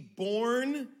must be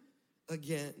born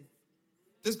again.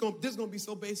 This is gonna be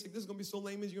so basic. This is gonna be so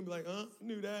lame. You're gonna be like, I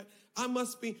knew that. I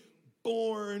must be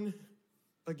born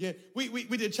again. We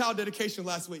did child dedication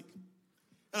last week.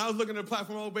 And I was looking at the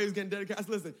platform, all the babies getting dedicated. I said,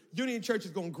 listen, Union Church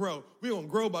is gonna grow. We're gonna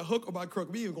grow by hook or by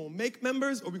crook. We either gonna make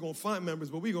members or we're gonna find members,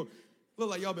 but we gonna look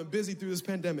like y'all been busy through this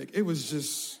pandemic. It was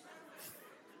just,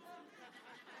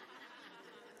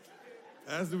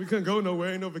 as we couldn't go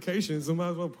nowhere, ain't no vacations, so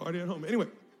might as well party at home. Anyway,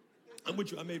 I'm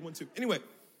with you, I made one too. Anyway,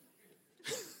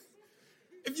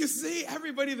 if you see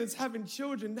everybody that's having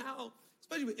children now,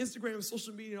 especially with Instagram and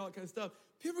social media and all that kind of stuff,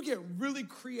 people get really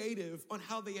creative on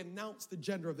how they announce the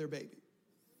gender of their baby.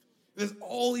 There's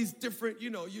all these different,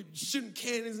 you're shooting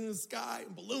cannons in the sky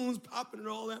and balloons popping and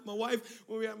all that. My wife,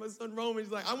 when we had my son Roman,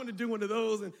 she's like, I want to do one of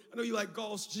those. And I know you like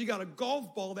golf. So she got a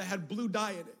golf ball that had blue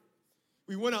dye in it.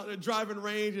 We went out to the driving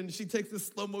range, and she takes this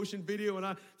slow motion video, and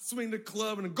I swing the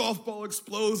club, and the golf ball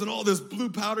explodes, and all this blue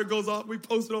powder goes off. We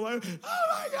post it online. Oh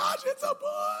my gosh, it's a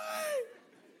boy!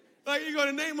 Like, you going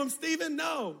to name him Steven?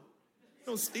 No.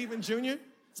 No, Steven Jr.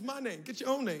 It's my name. Get your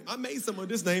own name. I made some of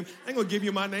this name. I ain't going to give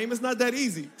you my name. It's not that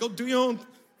easy. Go do your own.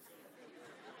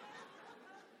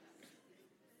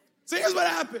 So here's what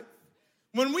happened.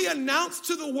 When we announced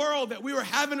to the world that we were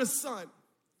having a son,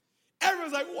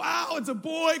 everyone's like, wow, it's a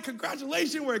boy.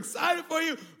 Congratulations. We're excited for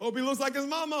you. Hope he looks like his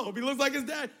mama. Hope he looks like his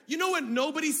dad. You know what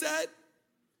nobody said?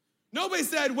 Nobody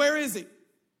said, where is he?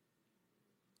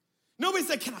 Nobody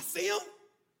said, can I see him?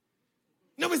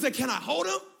 Nobody said, can I hold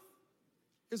him?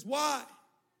 Here's why.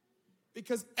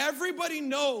 Because everybody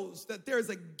knows that there's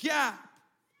a gap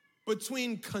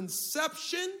between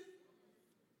conception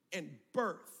and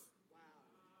birth.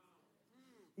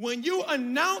 When you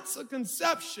announce a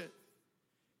conception,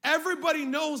 everybody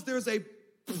knows there's a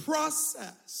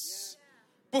process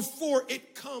before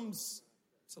it comes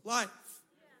to life.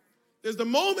 There's the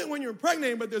moment when you're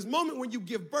pregnant, but there's a moment when you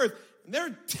give birth, and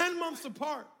they're 10 months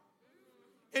apart.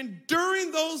 And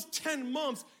during those 10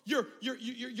 months, you're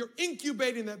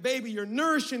incubating that baby, you're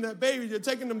nourishing that baby, you're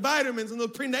taking them vitamins and the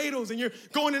prenatals, and you're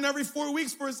going in every 4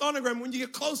 weeks for a sonogram. When you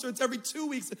get closer, it's every 2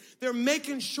 weeks. They're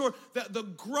making sure that the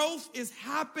growth is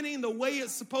happening the way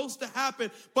it's supposed to happen,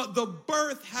 but the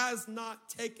birth has not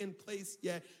taken place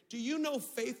yet. Do you know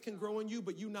faith can grow in you,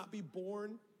 but you not be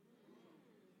born?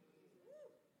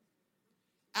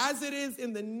 As it is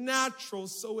in the natural,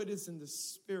 so it is in the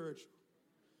spiritual.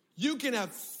 You can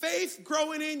have faith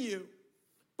growing in you,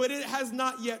 but it has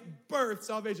not yet birthed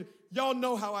salvation. Y'all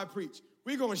know how I preach.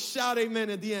 We're going to shout amen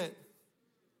at the end.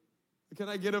 Can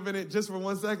I get up in it just for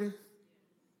 1 second?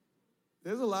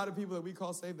 There's a lot of people that we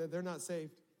call saved that they're not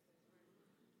saved.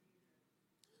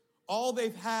 All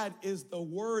they've had is the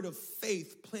word of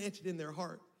faith planted in their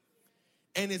heart,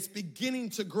 and it's beginning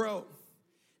to grow.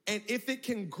 And if it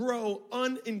can grow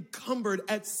unencumbered,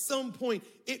 at some point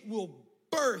it will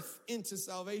birth into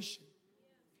salvation.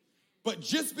 But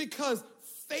just because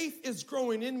faith is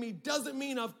growing in me doesn't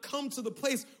mean I've come to the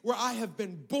place where I have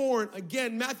been born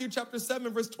again. Matthew chapter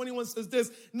 7 verse 21 says this,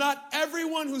 not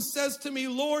everyone who says to me,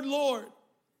 Lord, Lord,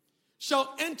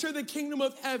 shall enter the kingdom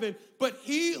of heaven, but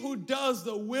he who does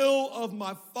the will of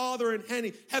my Father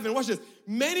in heaven. Watch this.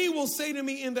 Many will say to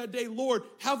me in that day, Lord,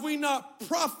 have we not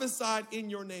prophesied in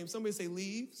your name? Somebody say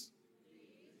leaves.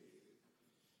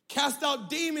 Cast out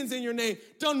demons in your name,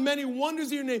 done many wonders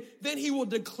in your name. Then he will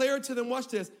declare to them, watch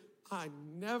this, I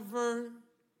never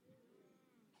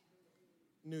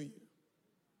knew you.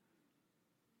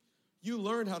 You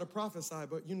learned how to prophesy,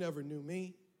 but you never knew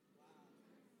me.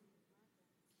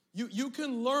 You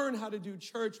can learn how to do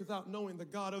church without knowing the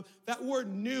God of, that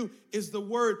word knew is the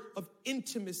word of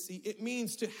intimacy. It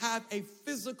means to have a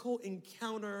physical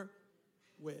encounter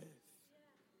with.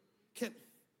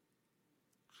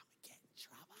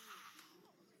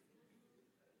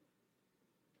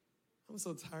 I'm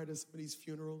so tired of some of these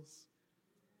funerals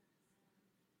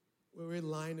where we're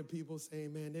lying to people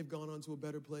saying, man, they've gone on to a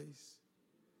better place.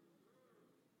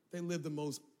 They lived the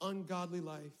most ungodly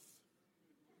life.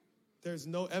 There's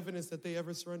no evidence that they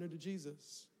ever surrendered to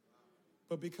Jesus.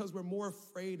 But because we're more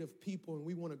afraid of people and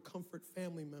we want to comfort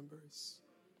family members,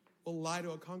 we'll lie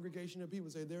to a congregation of people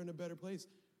and say they're in a better place.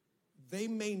 They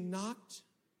may not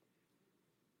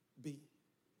be.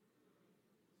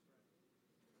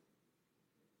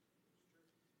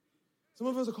 Some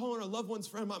of us are calling our loved ones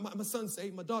friend. My son's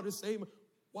saved, my daughter's saved.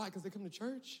 Why? Because they come to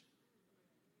church.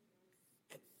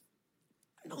 And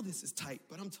I know this is tight,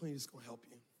 but I'm telling you, it's going to help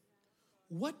you.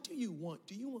 What do you want?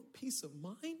 Do you want peace of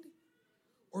mind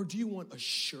or do you want a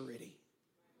surety?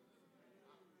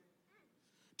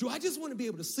 Do I just want to be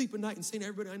able to sleep at night and say to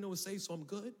everybody I know is saved, so I'm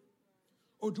good?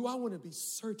 Or do I want to be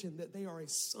certain that they are a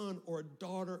son or a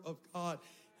daughter of God?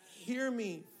 Hear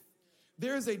me.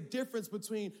 There's a difference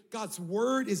between God's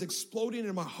word is exploding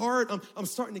in my heart. I'm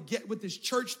starting to get with this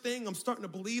church thing. I'm starting to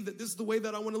believe that this is the way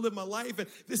that I want to live my life and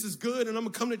this is good and I'm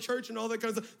going to come to church and all that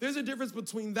kind of stuff. There's a difference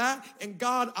between that and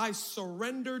God, I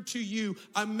surrender to you.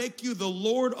 I make you the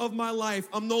Lord of my life.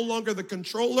 I'm no longer the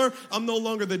controller. I'm no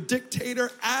longer the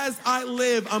dictator. As I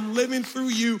live, I'm living through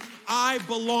you. I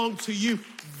belong to you.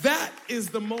 That is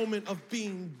the moment of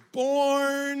being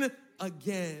born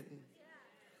again.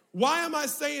 Why am I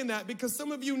saying that? Because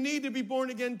some of you need to be born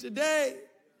again today.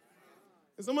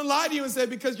 And someone lied to you and said,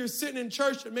 because you're sitting in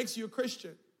church, it makes you a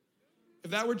Christian.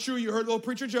 If that were true, you heard a little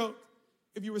preacher joke.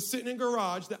 If you were sitting in a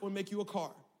garage, that would make you a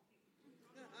car.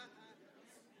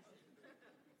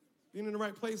 Being in the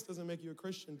right place doesn't make you a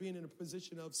Christian. Being in a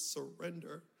position of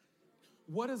surrender.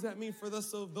 What does that mean for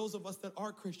those of us that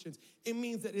are Christians? It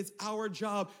means that it's our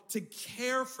job to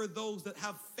care for those that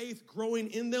have faith growing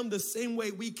in them the same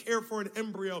way we care for an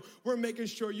embryo. We're making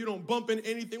sure you don't bump into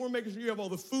anything. We're making sure you have all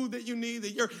the food that you need,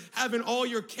 that you're having all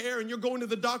your care, and you're going to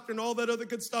the doctor and all that other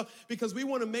good stuff, because we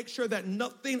want to make sure that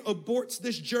nothing aborts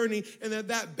this journey and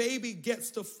that baby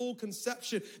gets to full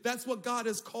conception. That's what God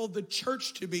has called the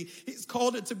church to be. He's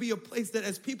called it to be a place that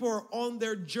as people are on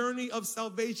their journey of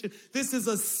salvation, this is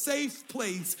a safe place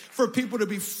for people to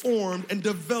be formed and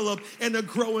developed and to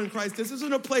grow in Christ. This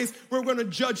isn't a place where we're going to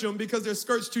judge them because their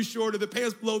skirt's too short or their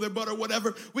pants below their butt or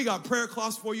whatever. We got prayer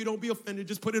cloths for you. Don't be offended.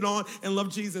 Just put it on and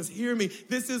love Jesus. Hear me.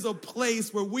 This is a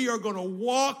place where we are going to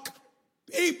walk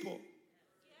people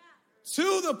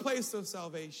to the place of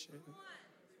salvation.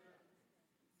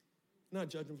 Not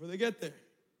judge them before they get there.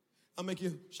 I'll make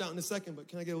you shout in a second, but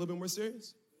can I get a little bit more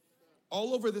serious?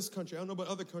 All over this country, I don't know about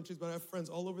other countries, but I have friends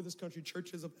all over this country,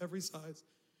 churches of every size.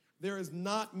 There is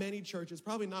not many churches,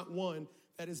 probably not one,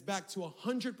 that is back to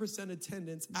 100%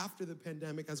 attendance after the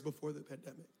pandemic as before the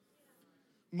pandemic.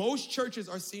 Most churches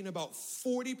are seeing about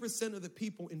 40% of the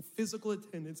people in physical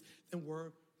attendance than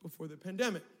were before the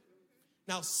pandemic.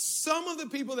 Now, some of the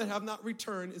people that have not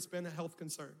returned, it's been a health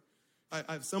concern. I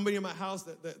have somebody in my house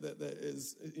that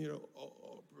is,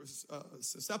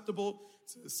 susceptible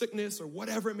to sickness or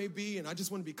whatever it may be, and I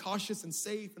just want to be cautious and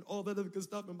safe and all that other good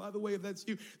stuff. And by the way, if that's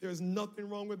you, there's nothing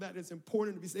wrong with that. It's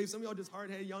important to be safe. Some of y'all just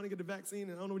hard-headed, y'all didn't get the vaccine,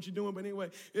 and I don't know what you're doing, but anyway.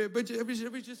 But every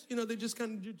just, they're just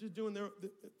kind of just doing their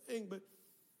thing, but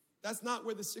that's not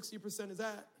where the 60% is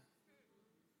at.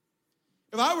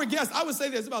 If I were a guest, I would say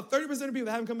there's about 30% of people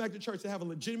that haven't come back to church that have a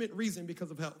legitimate reason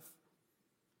because of health.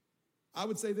 I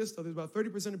would say this, though. There's about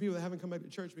 30% of people that haven't come back to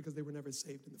church because they were never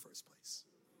saved in the first place.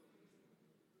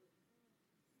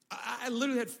 I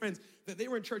literally had friends that they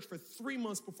were in church for 3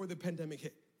 months before the pandemic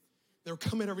hit. They were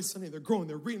coming every Sunday. They're growing.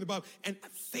 They're reading the Bible. And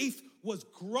faith was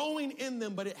growing in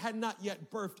them, but it had not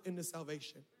yet birthed into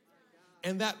salvation.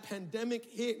 And that pandemic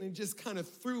hit, and it just kind of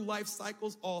threw life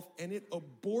cycles off, and it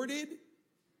aborted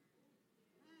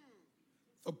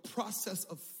the process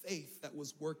of faith that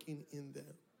was working in them.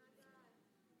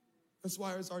 That's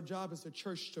why it's our job as a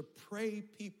church to pray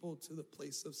people to the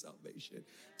place of salvation,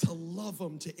 to love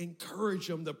them, to encourage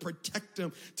them, to protect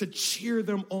them, to cheer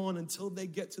them on until they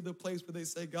get to the place where they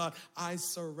say, God, I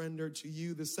surrender to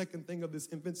you. The second thing of this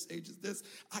infant stage is this: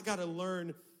 I got to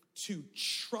learn to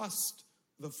trust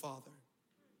the Father.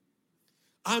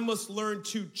 I must learn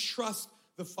to trust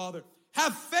the Father.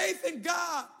 Have faith in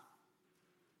God.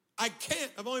 I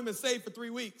can't. I've only been saved for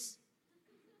 3 weeks.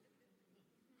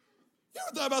 You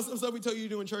ever thought about some stuff we tell you to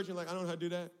do in church and you're like, I don't know how to do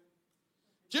that?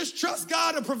 Just trust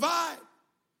God to provide.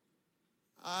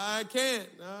 I can't.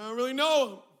 I don't really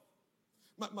know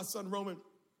him. My son Roman,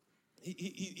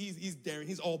 he's daring.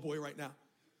 He's all boy right now.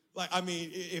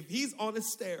 If he's on a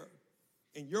stair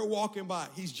and you're walking by,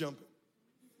 he's jumping.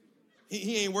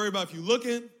 He ain't worried about if you're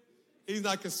looking. He's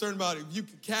not concerned about if you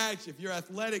can catch, if you're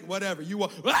athletic, whatever. You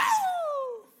walk.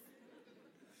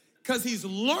 Because he's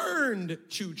learned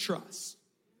to trust.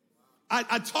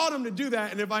 I taught him to do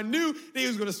that, and if I knew that he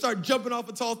was going to start jumping off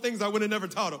of tall things, I would have never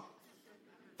taught him.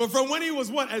 But from when he was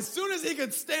one, as soon as he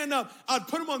could stand up, I'd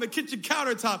put him on the kitchen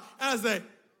countertop, and I'd say,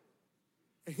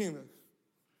 and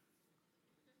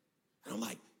I'm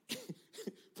like,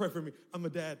 pray for me. I'm a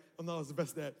dad. I'm not always the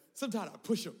best dad. Sometimes I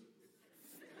push him.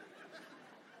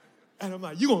 And I'm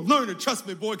like, you're going to learn to trust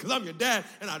me, boy, because I'm your dad.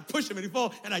 And I'd push him, and he'd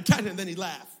fall, and I'd catch him, and then he'd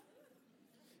laugh.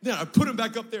 Then I'd put him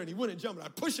back up there, and he wouldn't jump, and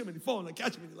I'd push him, and he'd fall, and I'd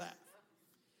catch him, and he'd laugh.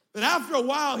 Then after a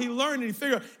while, he learned and he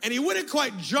figured, and he wouldn't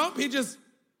quite jump. He just,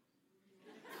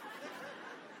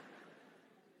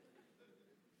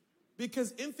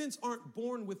 because infants aren't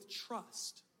born with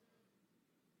trust.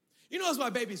 You know that's why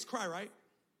babies cry, right?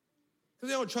 Because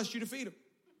they don't trust you to feed them.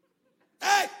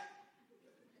 Hey!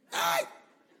 I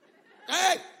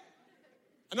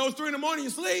know it's 3 a.m, you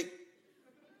sleep,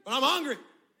 but I'm hungry.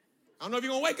 I don't know if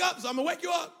you're going to wake up, so I'm going to wake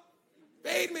you up.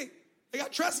 Feed me. They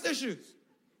got trust issues.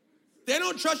 They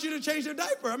don't trust you to change their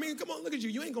diaper. I mean, come on, look at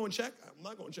you. You ain't going to check. I'm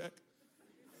not going to check.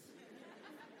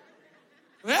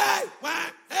 Hey,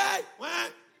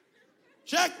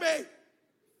 check me.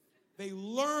 They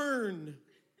learn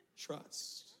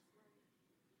trust.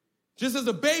 Just as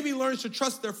a baby learns to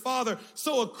trust their father,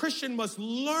 so a Christian must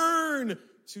learn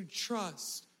to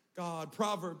trust God.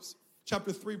 Proverbs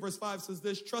chapter 3, verse 5 says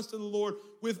this: trust in the Lord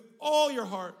with all your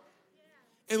heart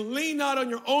and lean not on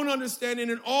your own understanding.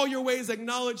 In all your ways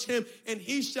acknowledge him, and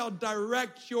he shall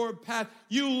direct your path.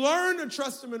 You learn to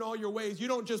trust him in all your ways. You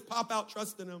don't just pop out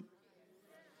trusting him.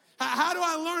 How do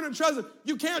I learn to trust him?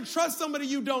 You can't trust somebody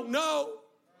you don't know.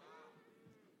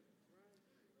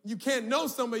 You can't know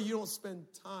somebody you don't spend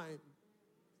time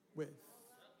with.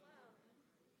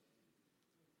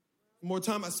 The more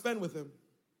time I spend with him,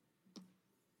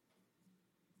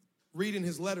 reading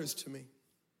his letters to me,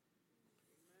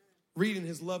 reading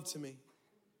his love to me,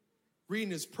 reading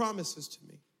his promises to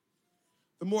me,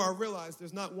 the more I realize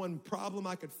there's not one problem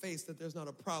I could face that there's not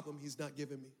a problem he's not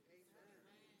given me.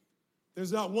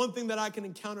 There's not one thing that I can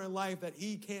encounter in life that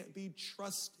he can't be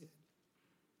trusted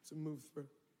to move through.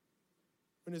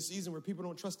 We're in a season where people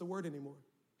don't trust the word anymore.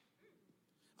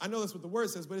 I know that's what the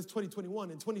word says, but it's 2021.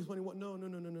 In 2021, no.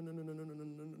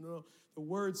 The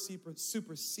word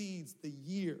supersedes the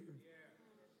year.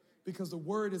 Because the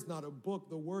word is not a book.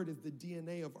 The word is the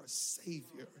DNA of our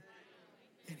Savior.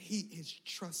 And he is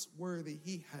trustworthy.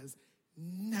 He has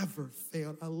never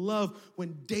failed. I love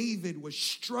when David was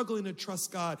struggling to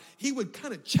trust God. He would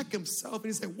kind of check himself and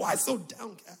he'd say, why so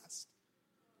downcast?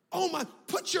 Oh my,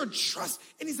 put your trust.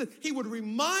 And he said he would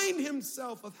remind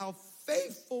himself of how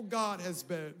faithful God has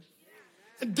been.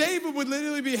 And David would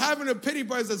literally be having a pity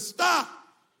party. He said, stop.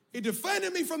 He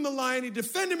defended me from the lion. He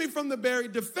defended me from the bear. He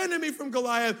defended me from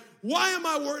Goliath. Why am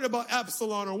I worried about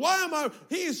Absalom? Or why am I?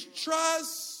 He is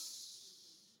trustworthy.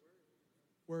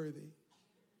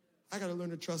 I got to learn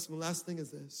to trust him. The last thing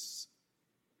is this.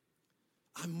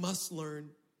 I must learn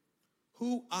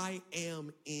who I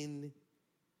am in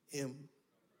him.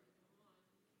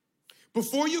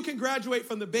 Before you can graduate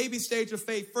from the baby stage of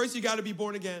faith, first you got to be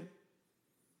born again.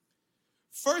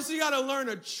 First you got to learn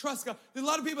to trust God. There's a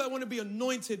lot of people that want to be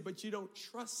anointed, but you don't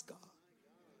trust God.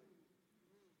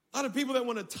 A lot of people that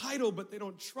want a title, but they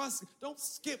don't trust. Don't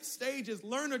skip stages.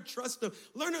 Learn to trust him.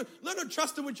 Learn to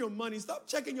trust him with your money. Stop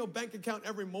checking your bank account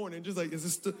every morning. Just like, is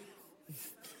it still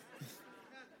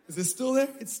there?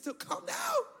 It's still, calm down.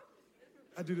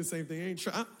 I do the same thing.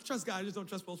 I trust God. I just don't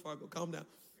trust Wells Fargo. Calm down.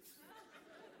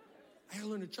 I gotta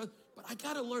learn to trust, but I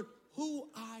gotta learn who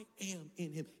I am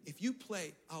in him. If you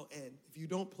play, I'll end. If you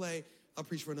don't play, I'll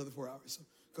preach for another 4 hours. So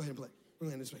go ahead and play. We're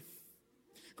going this way.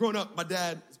 Growing up, my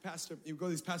dad is a pastor. He would go to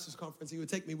these pastors' conferences. He would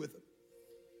take me with him.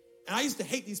 And I used to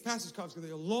hate these pastors' conferences because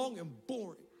they're long and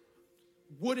boring.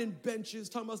 Wooden benches,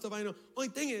 talking about stuff I know. Only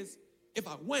thing is, if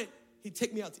I went, he'd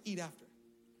take me out to eat after.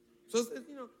 So,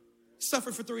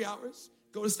 suffer for 3 hours,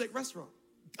 go to a steak restaurant.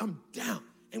 I'm down.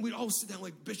 And we'd all sit down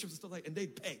like bishops and stuff like that, and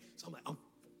they'd pay. So I'm like, I'm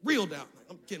real down. Like,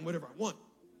 I'm getting whatever I want.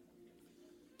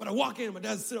 But I walk in, and my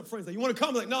dad's sit up front. He's like, you want to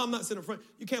come? I'm like, no, I'm not sitting up front.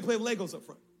 You can't play Legos up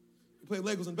front. You play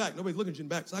Legos in the back. Nobody's looking at you in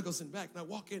the back. So I go sit in the back, and I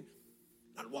walk in.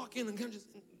 And kind of just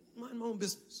mind my own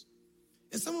business.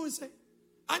 And someone would say,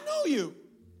 I know you.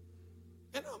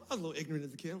 And I was a little ignorant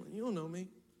as a kid. I'm like, you don't know me.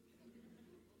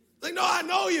 Like, no, I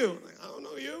know you. I'm like, I don't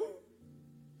know you.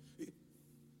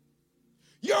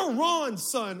 You're Ron's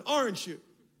son, aren't you?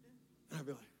 And I'd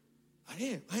be like, I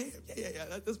am. Yeah,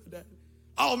 that's my dad.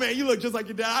 Oh, man, you look just like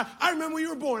your dad. I remember when you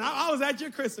were born. I was at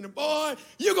your christening. Boy,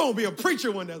 you're going to be a preacher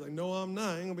one day. I was like, no, I'm not.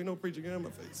 I ain't going to be no preacher. Get in my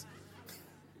face.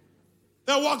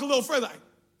 Then I walk a little further. Like,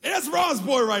 hey, that's Ron's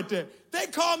boy right there. They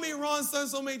called me Ron's son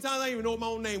so many times, I didn't even know what my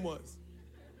own name was.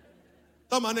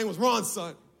 Thought my name was Ron's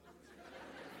son.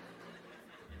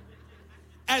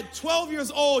 At 12 years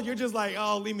old, you're just like,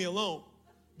 oh, leave me alone.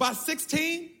 By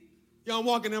 16, y'all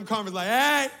walking in them conferences like,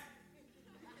 hey,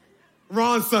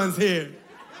 Ron's son's here.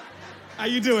 How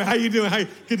you doing?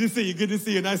 Good to see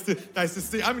you. Nice to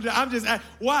see you. I'm just,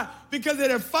 why? Because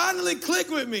it had finally clicked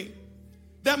with me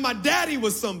that my daddy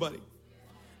was somebody.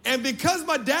 And because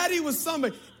my daddy was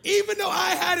somebody, even though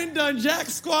I hadn't done jack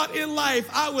squat in life,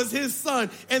 I was his son.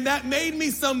 And that made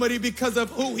me somebody because of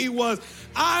who he was.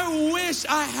 I wish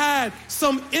I had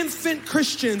some infant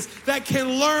Christians that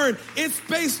can learn it's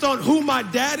based on who my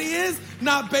daddy is,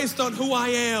 not based on who I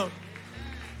am.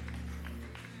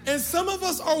 And some of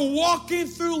us are walking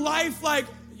through life like,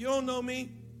 you don't know me.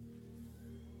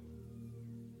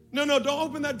 No, don't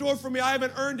open that door for me. I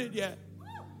haven't earned it yet.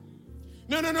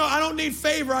 No, I don't need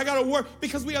favor. I got to work.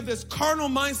 Because we have this carnal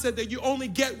mindset that you only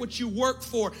get what you work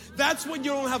for. That's when you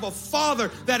don't have a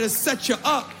father that has set you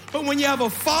up. But when you have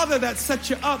a father that sets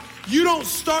you up, you don't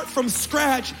start from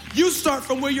scratch. You start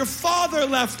from where your father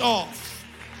left off.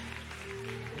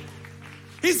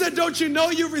 He said, don't you know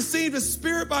you've received a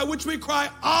spirit by which we cry,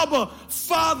 Abba,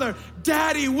 Father,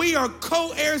 Daddy. We are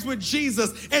co-heirs with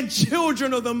Jesus and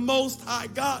children of the Most High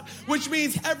God, which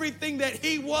means everything that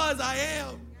he was, I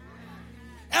am.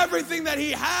 Everything that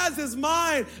he has is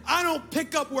mine. I don't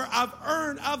pick up where I've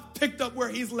earned. I've picked up where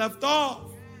he's left off.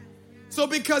 So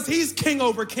because he's king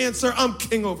over cancer, I'm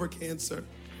king over cancer.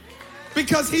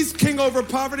 Because he's king over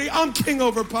poverty, I'm king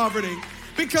over poverty.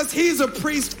 Because he's a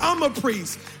priest, I'm a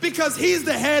priest. Because he's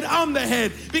the head, I'm the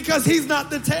head. Because he's not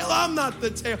the tail, I'm not the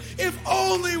tail. If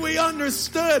only we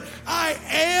understood I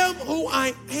am who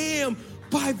I am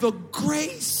by the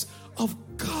grace of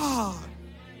God.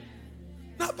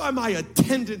 Not by my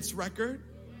attendance record.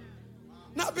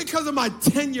 Not because of my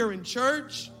tenure in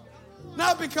church.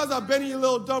 Not because I've been in your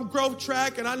little dumb growth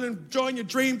track and I didn't join your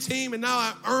dream team and now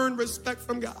I earn respect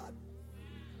from God.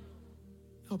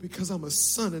 No, because I'm a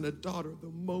son and a daughter of the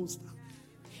Most High.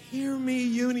 Hear me,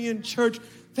 Union Church.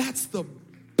 That's the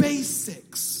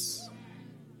basics.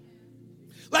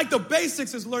 Like the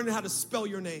basics is learning how to spell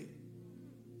your name.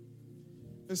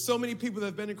 There's so many people that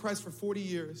have been in Christ for 40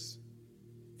 years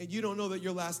and you don't know that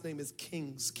your last name is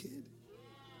King's Kid.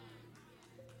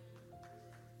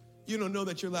 You don't know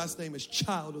that your last name is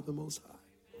Child of the Most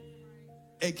High.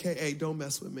 AKA, don't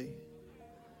mess with me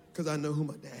because I know who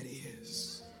my daddy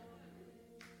is.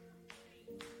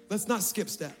 Let's not skip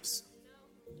steps.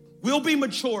 We'll be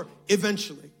mature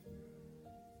eventually.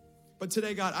 But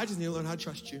today, God, I just need to learn how to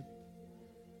trust you.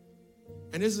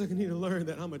 And this is I need to learn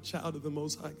that I'm a child of the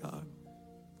Most High God,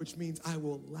 which means I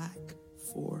will lack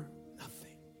for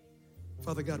nothing.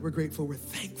 Father God, we're grateful. We're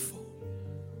thankful.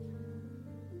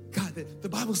 God, the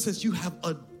Bible says you have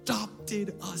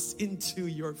adopted us into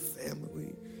your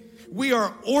family. We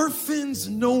are orphans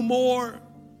no more.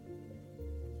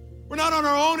 We're not on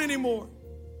our own anymore.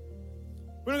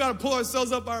 We don't got to pull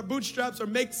ourselves up by our bootstraps or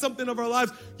make something of our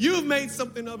lives. You've made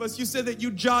something of us. You said that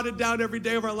you jotted down every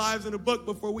day of our lives in a book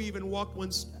before we even walked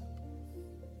one step.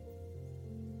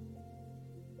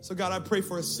 So God, I pray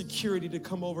for a security to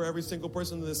come over every single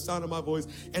person in the sound of my voice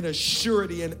and a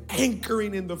surety and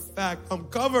anchoring in the fact I'm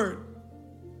covered.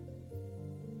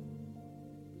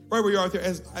 Right where you are with your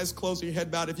eyes closed and your head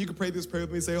bowed, if you could pray this prayer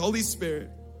with me, say, Holy Spirit,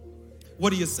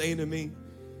 what are you saying to me?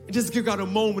 And just give God a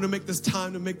moment to make this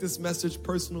time to make this message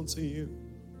personal to you.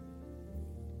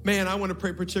 Man, I want to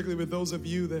pray particularly with those of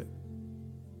you that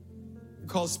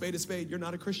call spade a spade. You're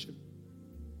not a Christian.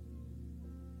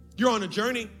 You're on a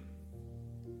journey.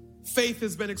 Faith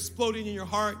has been exploding in your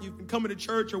heart. You've been coming to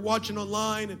church or watching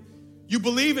online and you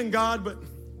believe in God, but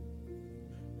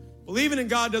believing in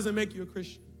God doesn't make you a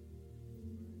Christian.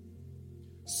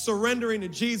 Surrendering to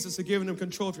Jesus and giving him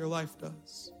control of your life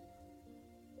does.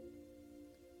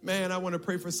 Man, I want to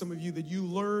pray for some of you that you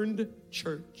learned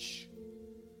church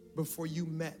before you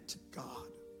met God.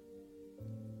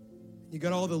 You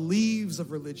got all the leaves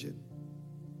of religion,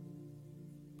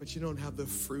 but you don't have the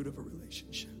fruit of a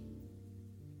relationship.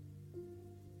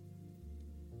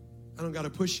 I don't got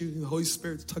to push you. The Holy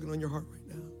Spirit's tugging on your heart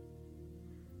right now.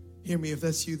 Hear me, if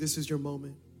that's you, this is your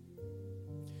moment.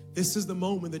 This is the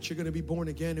moment that you're going to be born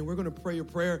again, and we're going to pray a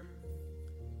prayer.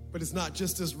 But it's not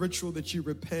just this ritual that you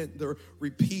repent or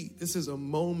repeat. This is a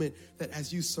moment that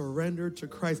as you surrender to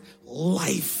Christ,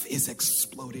 life is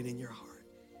exploding in your heart.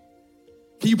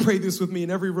 Can you pray this with me in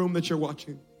every room that you're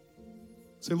watching?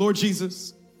 Say, Lord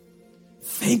Jesus,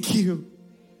 thank you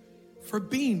for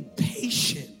being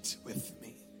patient with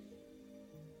me.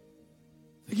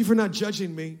 Thank you for not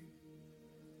judging me.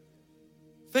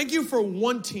 Thank you for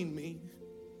wanting me.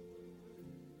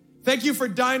 Thank you for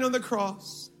dying on the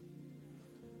cross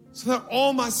so that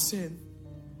all my sin,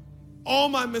 all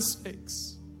my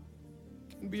mistakes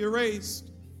can be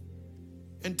erased.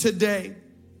 And today,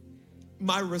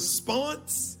 my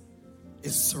response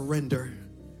is surrender.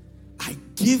 I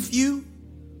give you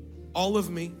all of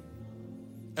me,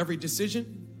 every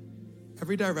decision,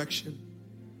 every direction,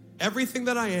 everything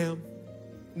that I am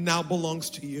now belongs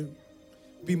to you.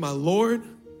 Be my Lord,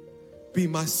 be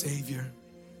my Savior.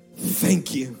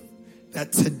 Thank you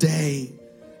that today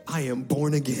I am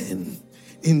born again.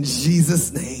 In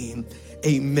Jesus' name,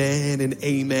 amen and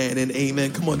amen and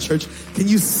amen. Come on, church. Can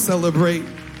you celebrate?